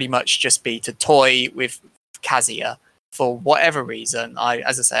to pretty much just be to toy with Kazuya for whatever reason. I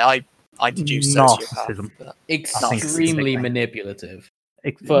deduce narcissism. Extremely manipulative.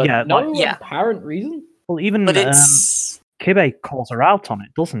 For no apparent reason. Well, even Kibe calls her out on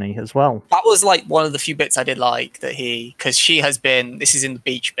it, doesn't he, as well? That was like one of the few bits I did like that because she has been, this is in the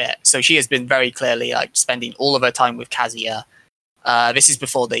beach bit, so she has been very clearly like spending all of her time with Kazuya. This is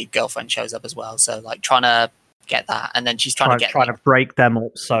before the girlfriend shows up as well, so like trying to get that, and then she's trying to break them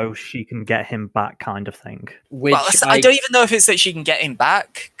up so she can get him back, kind of thing. I don't even know if it's that she can get him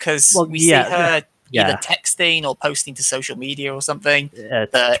back, because we see her either texting or posting to social media or something.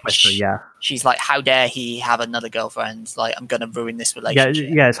 Twitter, she's like, how dare he have another girlfriend? Like, I'm gonna ruin this relationship.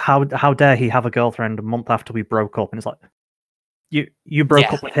 Yes, how dare he have a girlfriend a month after we broke up? And it's like, you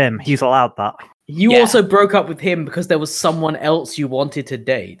broke up with him. He's allowed that. You also broke up with him because there was someone else you wanted to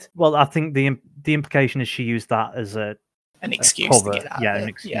date. Well, I think the implication is she used that as a an excuse to cover. get out Yeah, of an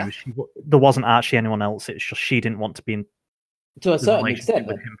it. Yeah. excuse. There wasn't actually anyone else. It's just she didn't want to be in To a the certain relationship extent.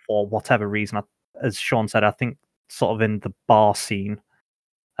 with him for whatever reason. As Sean said, I think sort of in the bar scene,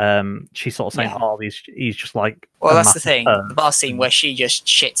 she's sort of saying, Yeah. "Oh, he's just like." Well, a that's the massive thing. perv." The bar scene where she just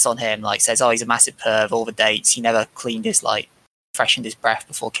shits on him, like says, "Oh, he's a massive perv. All the dates, he never cleaned his freshened his breath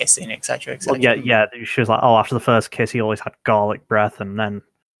before kissing, etc., etc." Well, yeah. She was like, "Oh, after the first kiss, he always had garlic breath, and then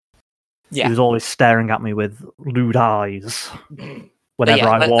he was always staring at me with lewd eyes. Whenever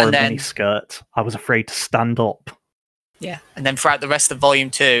I wore a miniskirt, I was afraid to stand up." Yeah, and then throughout the rest of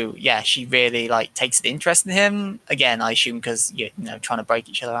Volume 2, yeah, she really takes an interest in him. Again, I assume because trying to break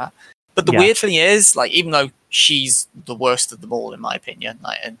each other out. But the weird thing is, even though she's the worst of them all, in my opinion,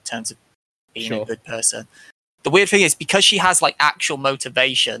 in terms of being a good person, the weird thing is because she has actual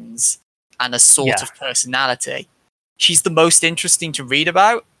motivations and a sort of personality, she's the most interesting to read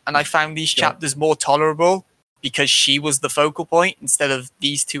about. And I found these chapters more tolerable because she was the focal point instead of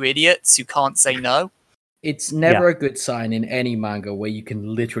these two idiots who can't say no. It's never a good sign in any manga where you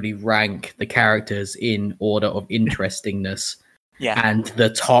can literally rank the characters in order of interestingness. Yeah. And the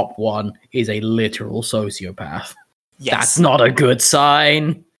top one is a literal sociopath. Yes. That's not a good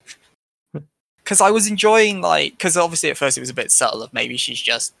sign. Because I was enjoying, because obviously at first it was a bit subtle of maybe she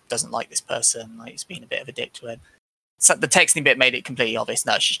just doesn't like this person, it's being a bit of a dick to him. So the texting bit made it completely obvious.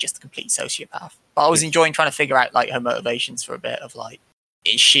 No, she's just a complete sociopath. But I was enjoying trying to figure out her motivations for a bit of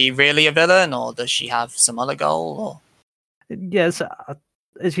is she really a villain, or does she have some other goal? Or yes,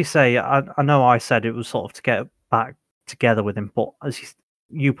 as you say, I know I said it was sort of to get back together with him, but as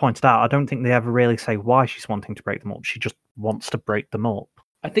you pointed out, I don't think they ever really say why she's wanting to break them up. She just wants to break them up.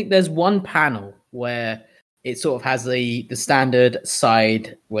 I think there's one panel where it sort of has the standard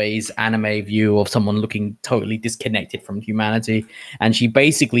sideways anime view of someone looking totally disconnected from humanity, and she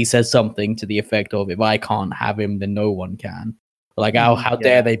basically says something to the effect of, "If I can't have him, then no one can." How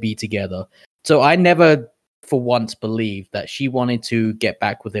dare they be together? So I never for once believed that she wanted to get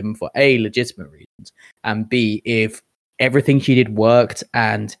back with him for A, legitimate reasons, and B, if everything she did worked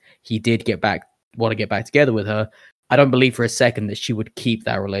and he did want to get back together with her, I don't believe for a second that she would keep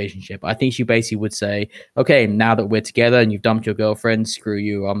that relationship. I think she basically would say, "Okay, now that we're together and you've dumped your girlfriend, screw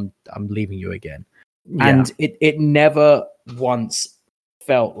you, I'm leaving you again." Yeah. And it never once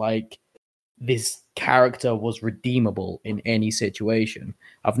felt like this character was redeemable in any situation.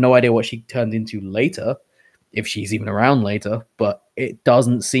 I've no idea what she turned into later, if she's even around later, but it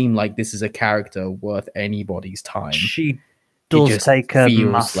doesn't seem like this is a character worth anybody's time. She does take a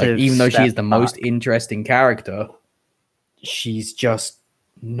massive even though she is the step most back. interesting character, she's just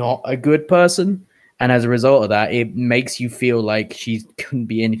not a good person. And as a result of that, it makes you feel like she couldn't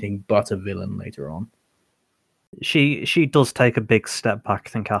be anything but a villain later on. She does take a big step back, I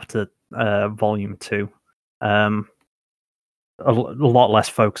think, after Volume 2. A lot less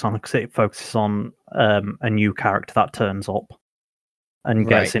focus on it, because it focuses on a new character that turns up and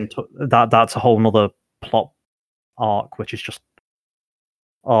gets into that. That's a whole nother plot arc, which is just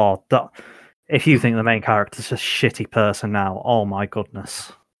if you think the main character's a shitty person now, oh my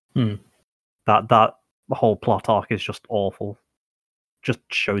goodness. That whole plot arc is just awful. Just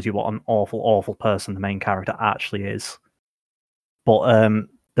shows you what an awful person the main character actually is. But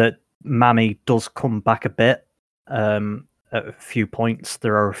that Mami does come back a bit at a few points.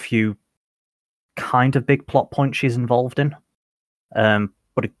 There are a few kind of big plot points she's involved in.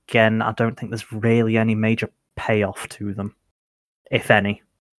 But again, I don't think there's really any major payoff to them, if any,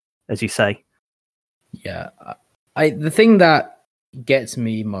 as you say. Yeah. The thing that gets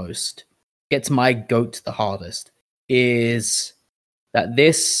my goat the hardest is that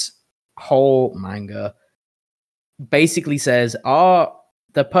this whole manga basically says,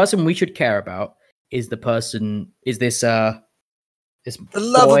 the person we should care about is this the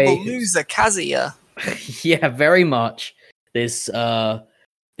lovable loser Kazuya. Yeah, very much. This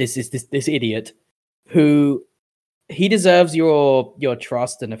idiot who he deserves your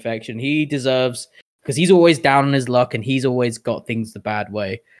trust and affection. He deserves, because he's always down on his luck and he's always got things the bad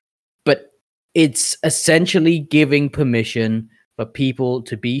way. But it's essentially giving permission for people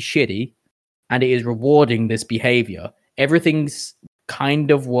to be shitty, and it is rewarding this behavior. Everything's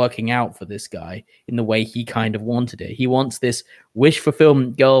kind of working out for this guy in the way he kind of wanted it. He wants this wish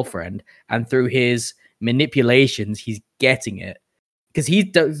fulfillment girlfriend, and through his manipulations, he's getting it. Because he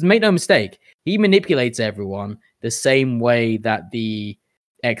does, make no mistake, he manipulates everyone the same way that the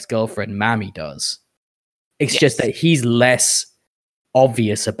ex-girlfriend Mami does. It's just that he's less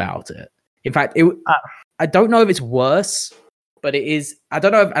obvious about it. In fact, I don't know if it's worse, but it is. I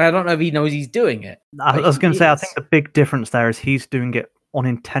don't know if he knows he's doing it. I was going to say, I think the big difference there is he's doing it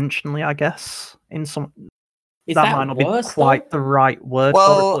unintentionally, I guess. Is that might not be worse, quite though? the right word for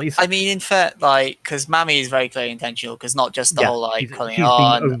Well, it. But he's, I mean, in fact, like, because Mami is very clearly intentional, because not just the yeah, whole, like, he's pulling being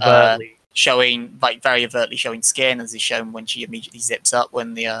on, overtly. showing, like, very overtly showing skin, as is shown when she immediately zips up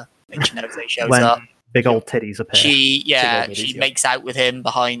when the Ancient Jose shows when up. big old titties appear. She titties, yeah. makes out with him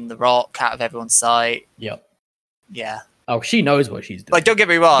behind the rock, out of everyone's sight. Yep. Yeah. Oh, she knows what she's doing. Like, don't get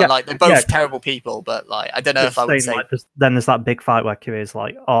me wrong, Yeah, like, they're both yeah. terrible people, but, like, I don't know Just if I would saying, say... like, then there's that big fight where Kirai's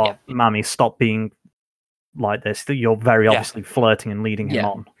like, "Oh, Yeah. Mami, stop being like this. You're very obviously flirting and leading him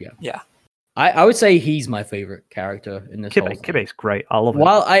on." Yeah. I would say he's my favorite character in this whole thing. Kirai's great. I love it.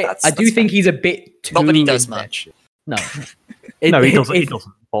 While I That's do fair. think he's a bit too Not that he does invested. much. No. No, he doesn't. He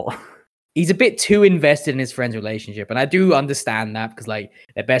doesn't. But He's a bit too invested in his friend's relationship. And I do understand that because, like,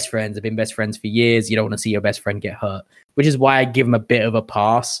 they're best friends. They've been best friends for years. You don't want to see your best friend get hurt, which is why I give him a bit of a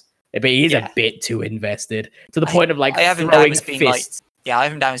pass. But he is a bit too invested to the point of, like, I have him down throwing as being, like, fists. I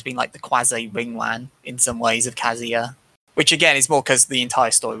have him down as being like the quasi Ringwan in some ways of Kazuya, which again is more because the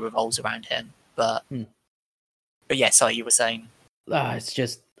entire story revolves around him. But yeah, sorry, you were saying. It's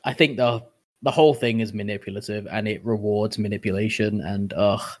just, I think the whole thing is manipulative and it rewards manipulation, and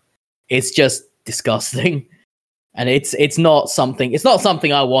it's just disgusting. And it's not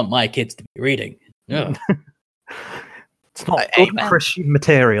something I want my kids to be reading. No. it's not good Christian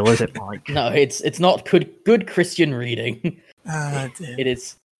material, is it, Mike? No, it's not good Christian reading.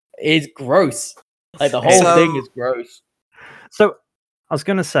 It's gross. Like, the whole thing is gross. So I was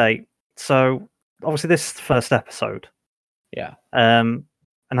gonna say, so obviously this is the first episode. Yeah. And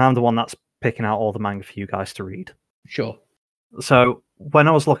I'm the one that's picking out all the manga for you guys to read. Sure. So when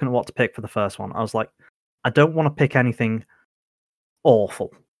I was looking at what to pick for the first one, I was like, I don't want to pick anything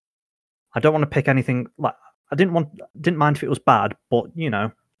awful. I don't want to pick anything like I didn't mind if it was bad, but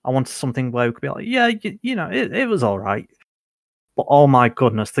I wanted something where we could be like, yeah, it was all right. But oh my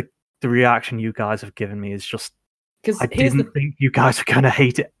goodness, the reaction you guys have given me is just. I didn't think you guys were going to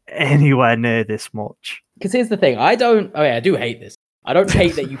hate it anywhere near this much. Because here's the thing, I do hate this. I don't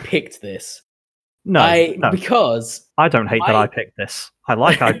hate that you picked this. No, because I don't hate that I picked this. I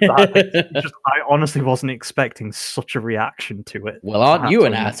just I honestly wasn't expecting such a reaction to it. Well, aren't you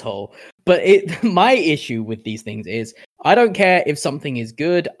an asshole? But my issue with these things is I don't care if something is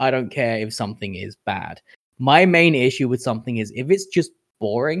good. I don't care if something is bad. My main issue with something is if it's just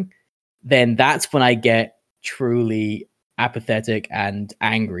boring, then that's when I get truly apathetic and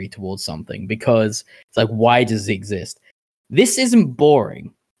angry towards something, because it's like, why does it exist? This isn't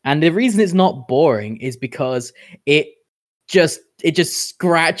boring. And the reason it's not boring is because it just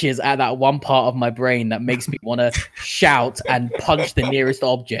scratches at that one part of my brain that makes me want to shout and punch the nearest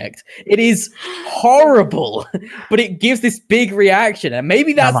object. It is horrible, but it gives this big reaction. And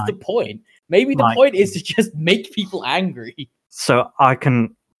maybe that's the point. Maybe the point is to just make people angry. So I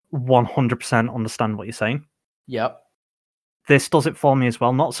can 100% understand what you're saying. Yep. This does it for me as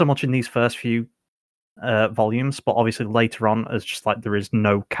well. Not so much in these first few volumes, but obviously later on, as just like there is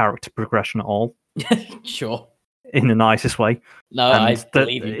no character progression at all. Sure. In the nicest way. No, I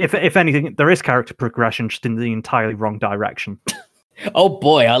believe you. If anything, there is character progression, just in the entirely wrong direction. Oh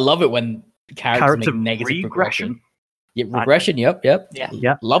boy, I love it when characters make negative progression. Yeah, regression. Yep.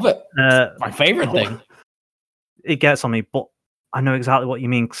 Yeah. Love it. My favorite thing. It gets on me, but I know exactly what you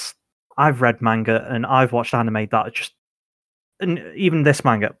mean. 'Cause I've read manga and I've watched anime that just, and even this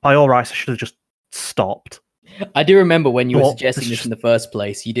manga, by all rights, I should have just stopped. I do remember when you were suggesting this in the first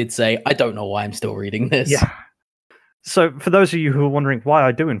place, you did say, I don't know why I'm still reading this. Yeah. So for those of you who are wondering why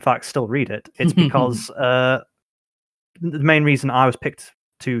I do in fact still read it, it's because the main reason I was picked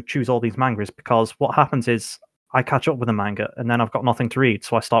to choose all these manga is because what happens is I catch up with a manga and then I've got nothing to read,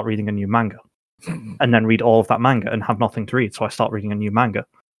 so I start reading a new manga. And then read all of that manga and have nothing to read, so I start reading a new manga.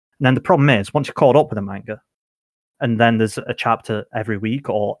 And then the problem is, once you're caught up with a manga, and then there's a chapter every week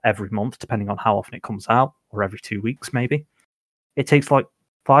or every month, depending on how often it comes out, or every 2 weeks maybe, it takes like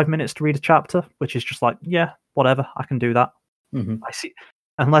 5 minutes to read a chapter, which is just like, yeah, whatever, I can do that. I see.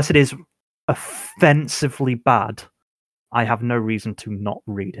 Unless it is offensively bad, I have no reason to not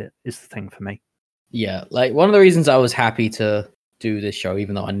read it, is the thing for me. Yeah, like one of the reasons I was happy to do this show,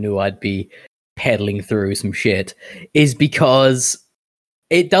 even though I knew I'd be peddling through some shit, is because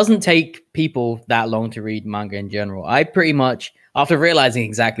it doesn't take people that long to read manga in general. I pretty much, after realizing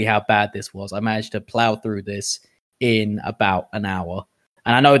exactly how bad this was, I managed to plow through this in about an hour.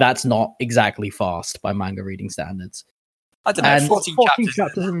 And I know that's not exactly fast by manga reading standards. I don't know, 14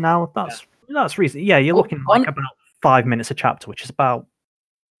 chapters in an hour, that's reasonable. Yeah, you're looking like about 5 minutes a chapter, which is about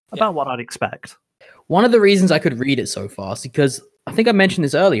what I'd expect. One of the reasons I could read it so fast, because I think I mentioned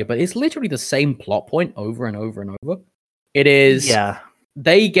this earlier, but it's literally the same plot point over and over and over. It is... Yeah.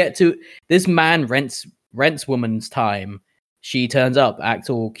 They get to... This man rents rents woman's time. She turns up, acts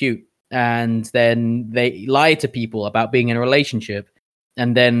all cute, and then they lie to people about being in a relationship,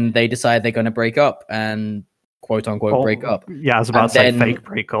 and then they decide they're going to break up and quote unquote break up. Yeah, I was about to say fake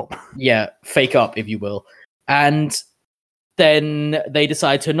breakup. Yeah, fake up, if you will. And then they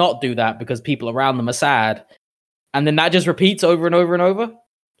decide to not do that because people around them are sad. And then that just repeats over and over and over.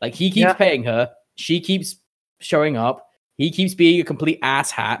 Like, he keeps paying her, she keeps showing up, he keeps being a complete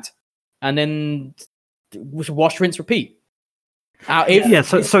asshat, and then wash, rinse, repeat.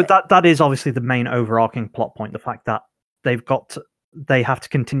 So that is obviously the main overarching plot point, the fact that they have to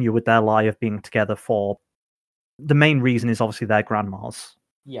continue with their lie of being together for the main reason is obviously their grandmas.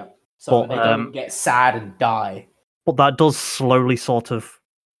 Yeah. So they don't get sad and die. But that does slowly sort of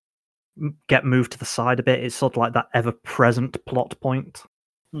get moved to the side a bit. It's sort of like that ever-present plot point.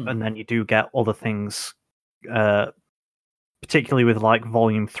 And then you do get other things, particularly with like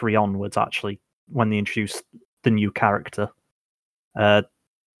Volume 3 onwards, actually, when they introduce the new character. That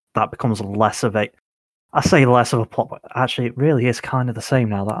becomes less of a... I say less of a plot, but actually it really is kind of the same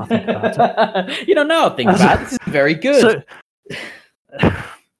now that I think about it. You don't know how things about it. This is very good.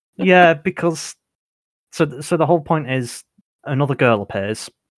 Yeah, because... So the whole point is another girl appears.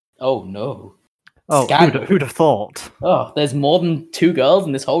 Oh, no. Oh, who'd have thought? Oh, there's more than 2 girls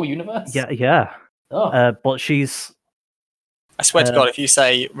in this whole universe? Yeah. Oh. But she's... I swear to God, if you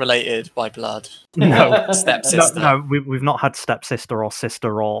say related by blood, no, stepsister. No, we've not had stepsister or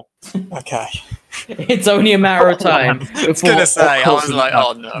sister or... Okay. It's only a matter of time. I was going to say, I was like,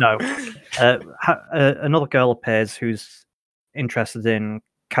 oh no. No. Another girl appears who's interested in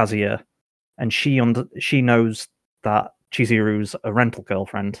Kazuya, and she knows that Chizuru's a rental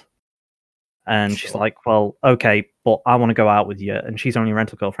girlfriend. And she's like, well, okay, but I want to go out with you. And she's only a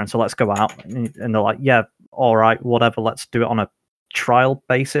rental girlfriend, so let's go out. And they're like, yeah, all right, whatever, let's do it on a trial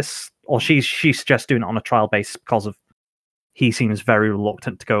basis. Or she suggests doing it on a trial basis because he seems very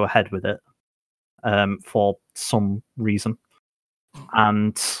reluctant to go ahead with it for some reason.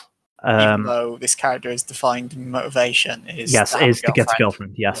 And even though this character is defined motivation is to get a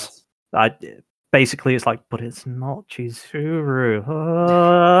girlfriend. Yes. Basically, it's like, but it's not Chizuru.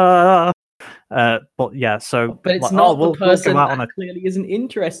 But yeah, so but it's like, not the person we'll that clearly isn't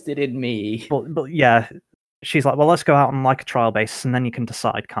interested in me. But yeah, she's like, well, let's go out on like a trial basis, and then you can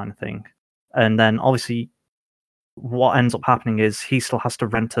decide, kind of thing. And then obviously, what ends up happening is he still has to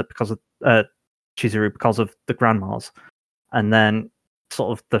rent her because of Chizuru because of the grandmas, and then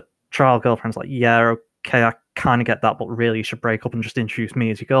sort of the trial girlfriend's like, yeah, okay, I kind of get that, but really you should break up and just introduce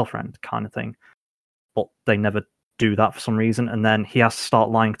me as your girlfriend, kind of thing. But they never do that for some reason, and then he has to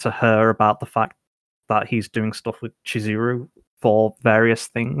start lying to her about the fact that he's doing stuff with Chizuru for various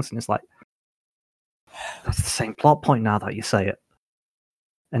things, and it's like, that's the same plot point now that you say it.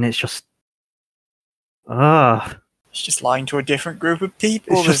 And it's just it's just lying to a different group of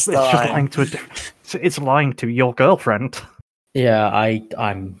people. It's just lying to it's lying to your girlfriend. Yeah,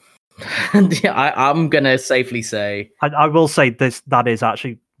 I'm I'm gonna safely say I will say this, that is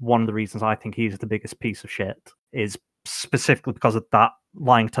actually one of the reasons I think he's the biggest piece of shit, is specifically because of that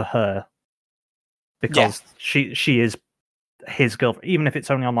lying to her, because she is his girlfriend, even if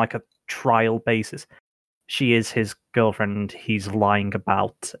it's only on like a trial basis. She is his girlfriend. He's lying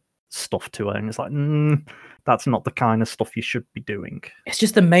about stuff to her, and it's like, that's not the kind of stuff you should be doing. It's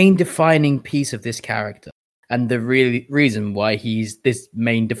just the main defining piece of this character, and the real reason why he's this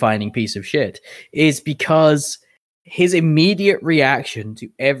main defining piece of shit is because his immediate reaction to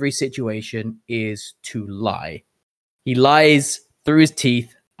every situation is to lie. He lies through his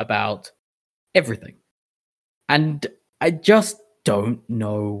teeth about everything. And I just don't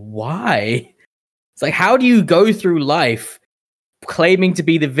know why. It's like, how do you go through life claiming to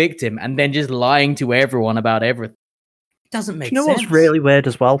be the victim and then just lying to everyone about everything? It doesn't make sense. You know what's really weird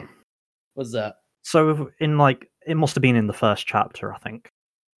as well? What's that? So in like, it must have been in the first chapter, I think.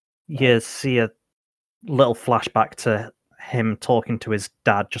 You see a little flashback to him talking to his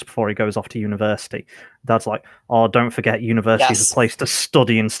dad just before he goes off to university. Dad's like, oh, don't forget university is a place to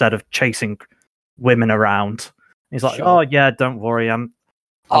study instead of chasing women around. He's like, oh yeah, don't worry,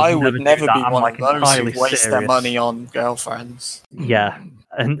 I would never be one like, of those who waste their money on girlfriends. Yeah,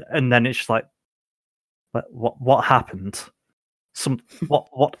 and then it's just like, what happened?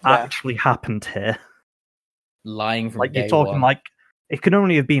 What actually happened here? Lying from like day you're talking one. like it could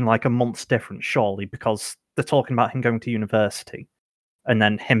only have been like a month's difference, surely, because they're talking about him going to university and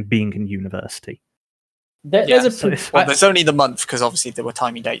then him being in university. There's only the month because obviously there were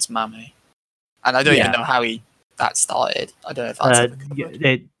timey dates, mammy, and I don't even know how that started. I don't know if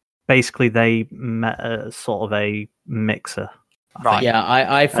that's basically they met at sort of a mixer Right. Yeah,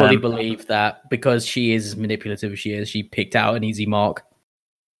 I fully Um, believe that because she is as manipulative as she is, she picked out an easy mark.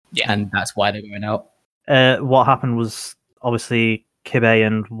 Yeah. And that's why they're going out. What happened was obviously Kibe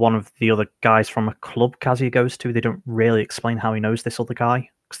and one of the other guys from a club Kazuya goes to. They don't really explain how he knows this other guy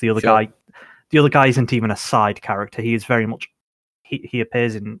because the other Sure. guy isn't even a side character. He is very much he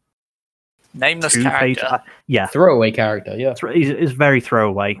appears in Nameless 2 pages. character. Yeah, Throwaway character, yeah. he's very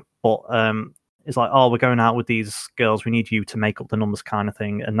throwaway, but it's like, oh, we're going out with these girls. We need you to make up the numbers, kind of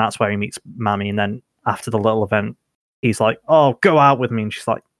thing. And that's where he meets Mami. And then after the little event, he's like, oh, go out with me. And she's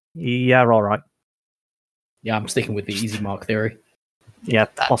like, yeah, all right. Yeah, I'm sticking with the easy mark theory. Yeah,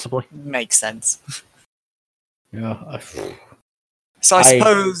 That possibly. makes sense. Yeah. So I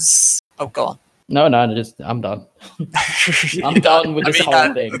suppose. Oh, go on. No, I'm done. I'm done with this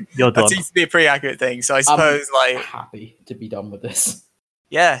whole thing. You're That done. seems to be a pretty accurate thing. So I suppose, Happy to be done with this.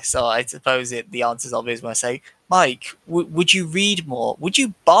 yeah. So I suppose the answer's obvious when I say, Mike, would you read more? Would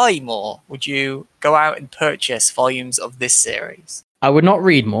you buy more? Would you go out and purchase volumes of this series? I would not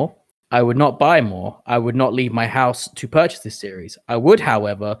read more. I would not buy more. I would not leave my house to purchase this series. I would,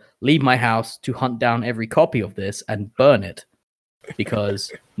 however, leave my house to hunt down every copy of this and burn it.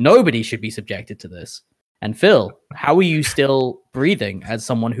 Because nobody should be subjected to this. And Phil, how are you still breathing as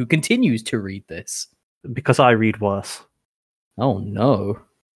someone who continues to read this? Because I read worse. Oh no.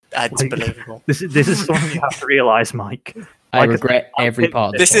 That's believable. This is something you have to realize, Mike. I Like I regret said, every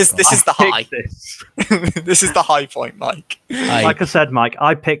part of This is the I high. picked this. This is the high point, Mike. Like I said, Mike,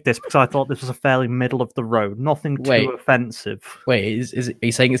 I picked this because I thought this was a fairly middle of the road, nothing too Wait. offensive. Wait, are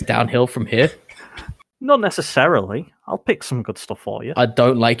you saying it's downhill from here? Not necessarily. I'll pick some good stuff for you I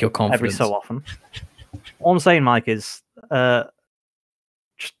don't like your every confidence. so often. All I'm saying, Mike, is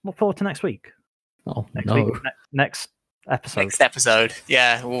just look forward to next week. Oh Next no. week, next episode. Next episode.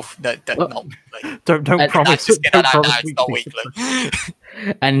 Yeah. Oof, no, Well, not, like, Don't And promise. just get Don't that out now. promise It's not weekly. weekly.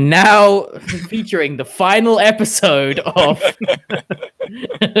 And now featuring the final episode of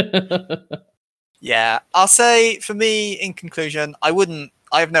Yeah, I'll say for me, in conclusion, I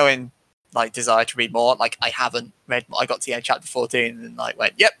have no desire to read more. Like, I haven't read. I got to the end of chapter 14 and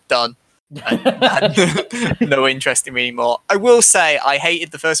went, yep, done. And had no interest in reading more. I will say I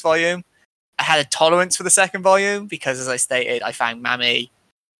hated the first volume. I had a tolerance for the second volume because, as I stated, I found Mami,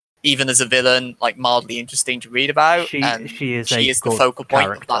 even as a villain, mildly interesting to read about. She is the good focal point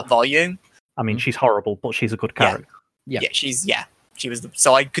character. of that volume. I mean, she's horrible, but she's a good Yeah. character. Yeah. She was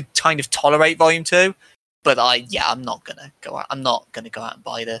so I could kind of tolerate volume 2, but I'm not gonna go out. I'm not gonna go out and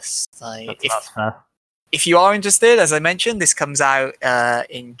buy this. That's fair. If you are interested, as I mentioned, this comes out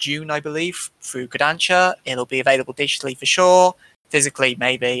in June, I believe, through Kodansha. It'll be available digitally for sure. Physically,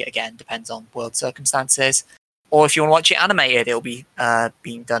 maybe. Again, depends on world circumstances. Or if you want to watch it animated, it'll be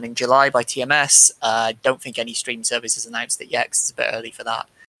being done in July by TMS. Don't think any stream service has announced it yet because it's a bit early for that.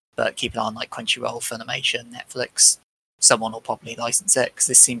 But keep it on Crunchyroll, Funimation, Netflix. Someone will probably license it because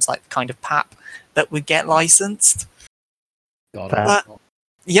this seems like the kind of pap that would get licensed. God, Fair.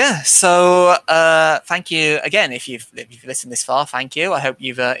 Yeah, so thank you again. If you've listened this far, thank you. I hope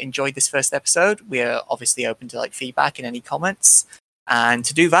you've enjoyed this first episode. We are obviously open to feedback and any comments. And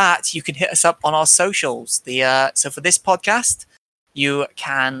to do that, you can hit us up on our socials. So for this podcast, you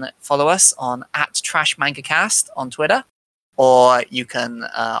can follow us on @TrashMangaCast on Twitter, or you can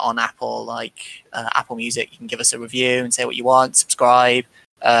on Apple, Apple Music, you can give us a review and say what you want, subscribe.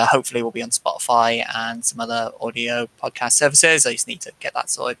 Hopefully we'll be on Spotify and some other audio podcast services. I just need to get that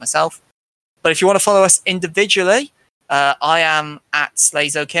sorted myself. But if you want to follow us individually, I am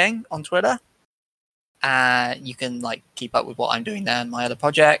 @SlayzoKing on Twitter. You can keep up with what I'm doing there and my other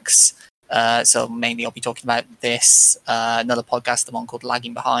projects. So mainly I'll be talking about this, another podcast I'm on called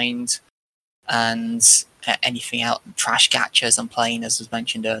Lagging Behind, and anything else, Trash Catchers I'm playing, as was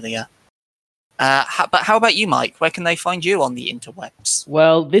mentioned earlier. But how about you, Mike? Where can they find you on the interwebs?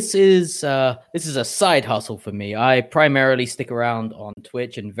 Well, this is a side hustle for me. I primarily stick around on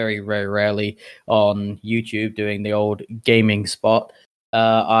Twitch and very, very rarely on YouTube doing the old gaming spot.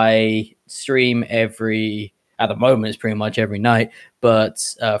 I stream at the moment it's pretty much every night, but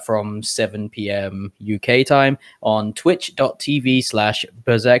from 7 p.m. UK time on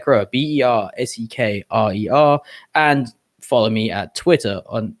twitch.tv/Berserkrer, BERSEKRER, and follow me at Twitter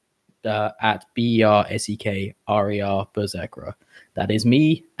on at BERSEKRER Berserkrer. That is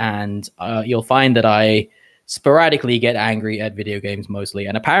me, and you'll find that I sporadically get angry at video games mostly,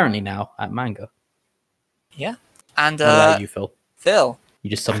 and apparently now at manga. Yeah. And What about you, Phil? Phil, You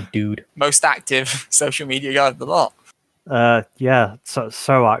just some dude. most active social media guy of the lot. Yeah,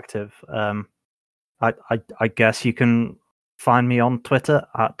 so active. I guess you can find me on Twitter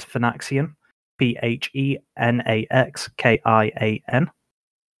 @Finaxian, PHENAXKIAN.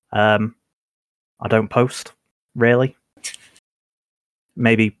 I don't post, really.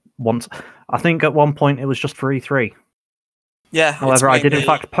 Maybe once. I think at one point it was just for E3. Yeah. However, I did in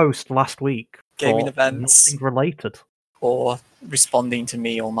fact post last week gaming for events nothing related. or responding to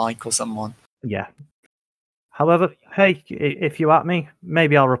me or Mike or someone. Yeah. However, hey, if you at me,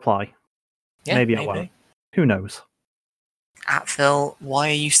 maybe I'll reply. Yeah, maybe I won't. Who knows? At Phil, why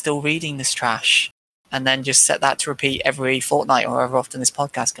are you still reading this trash? And then just set that to repeat every fortnight or however often this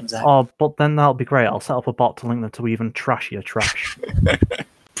podcast comes out. Oh, but then that'll be great. I'll set up a bot to link them to even trashier trash.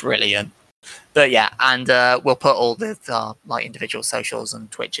 Brilliant. But yeah, and we'll put all the like individual socials and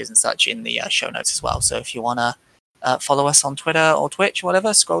Twitches and such in the show notes as well. So if you want to follow us on Twitter or Twitch,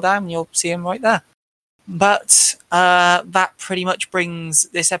 whatever, scroll down and you'll see them right there. But that pretty much brings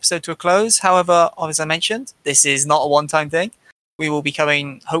this episode to a close. However, as I mentioned, this is not a one-time thing. We will be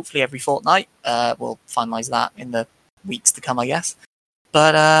coming hopefully every fortnight. We'll finalize that in the weeks to come, I guess.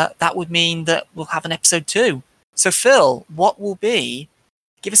 But that would mean that we'll have an episode 2. So Phil, what will be?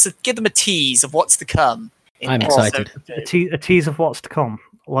 Give them a tease of what's to come. I'm excited. A tease of what's to come.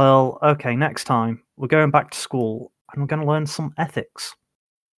 Well, okay, next time we're going back to school and we're going to learn some ethics.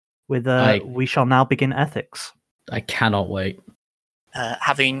 With we shall now begin ethics. I cannot wait.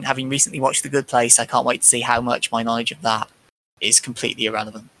 Having recently watched The Good Place, I can't wait to see how much my knowledge of that is completely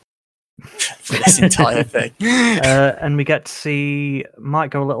irrelevant for this entire thing. And we get to see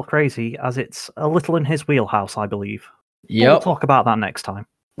Mike go a little crazy, as it's a little in his wheelhouse, I believe. Yep. We'll talk about that next time.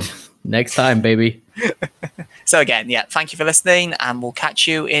 Next time, baby. So again, yeah, thank you for listening, and we'll catch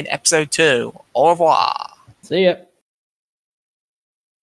you in episode 2. Au revoir. See ya.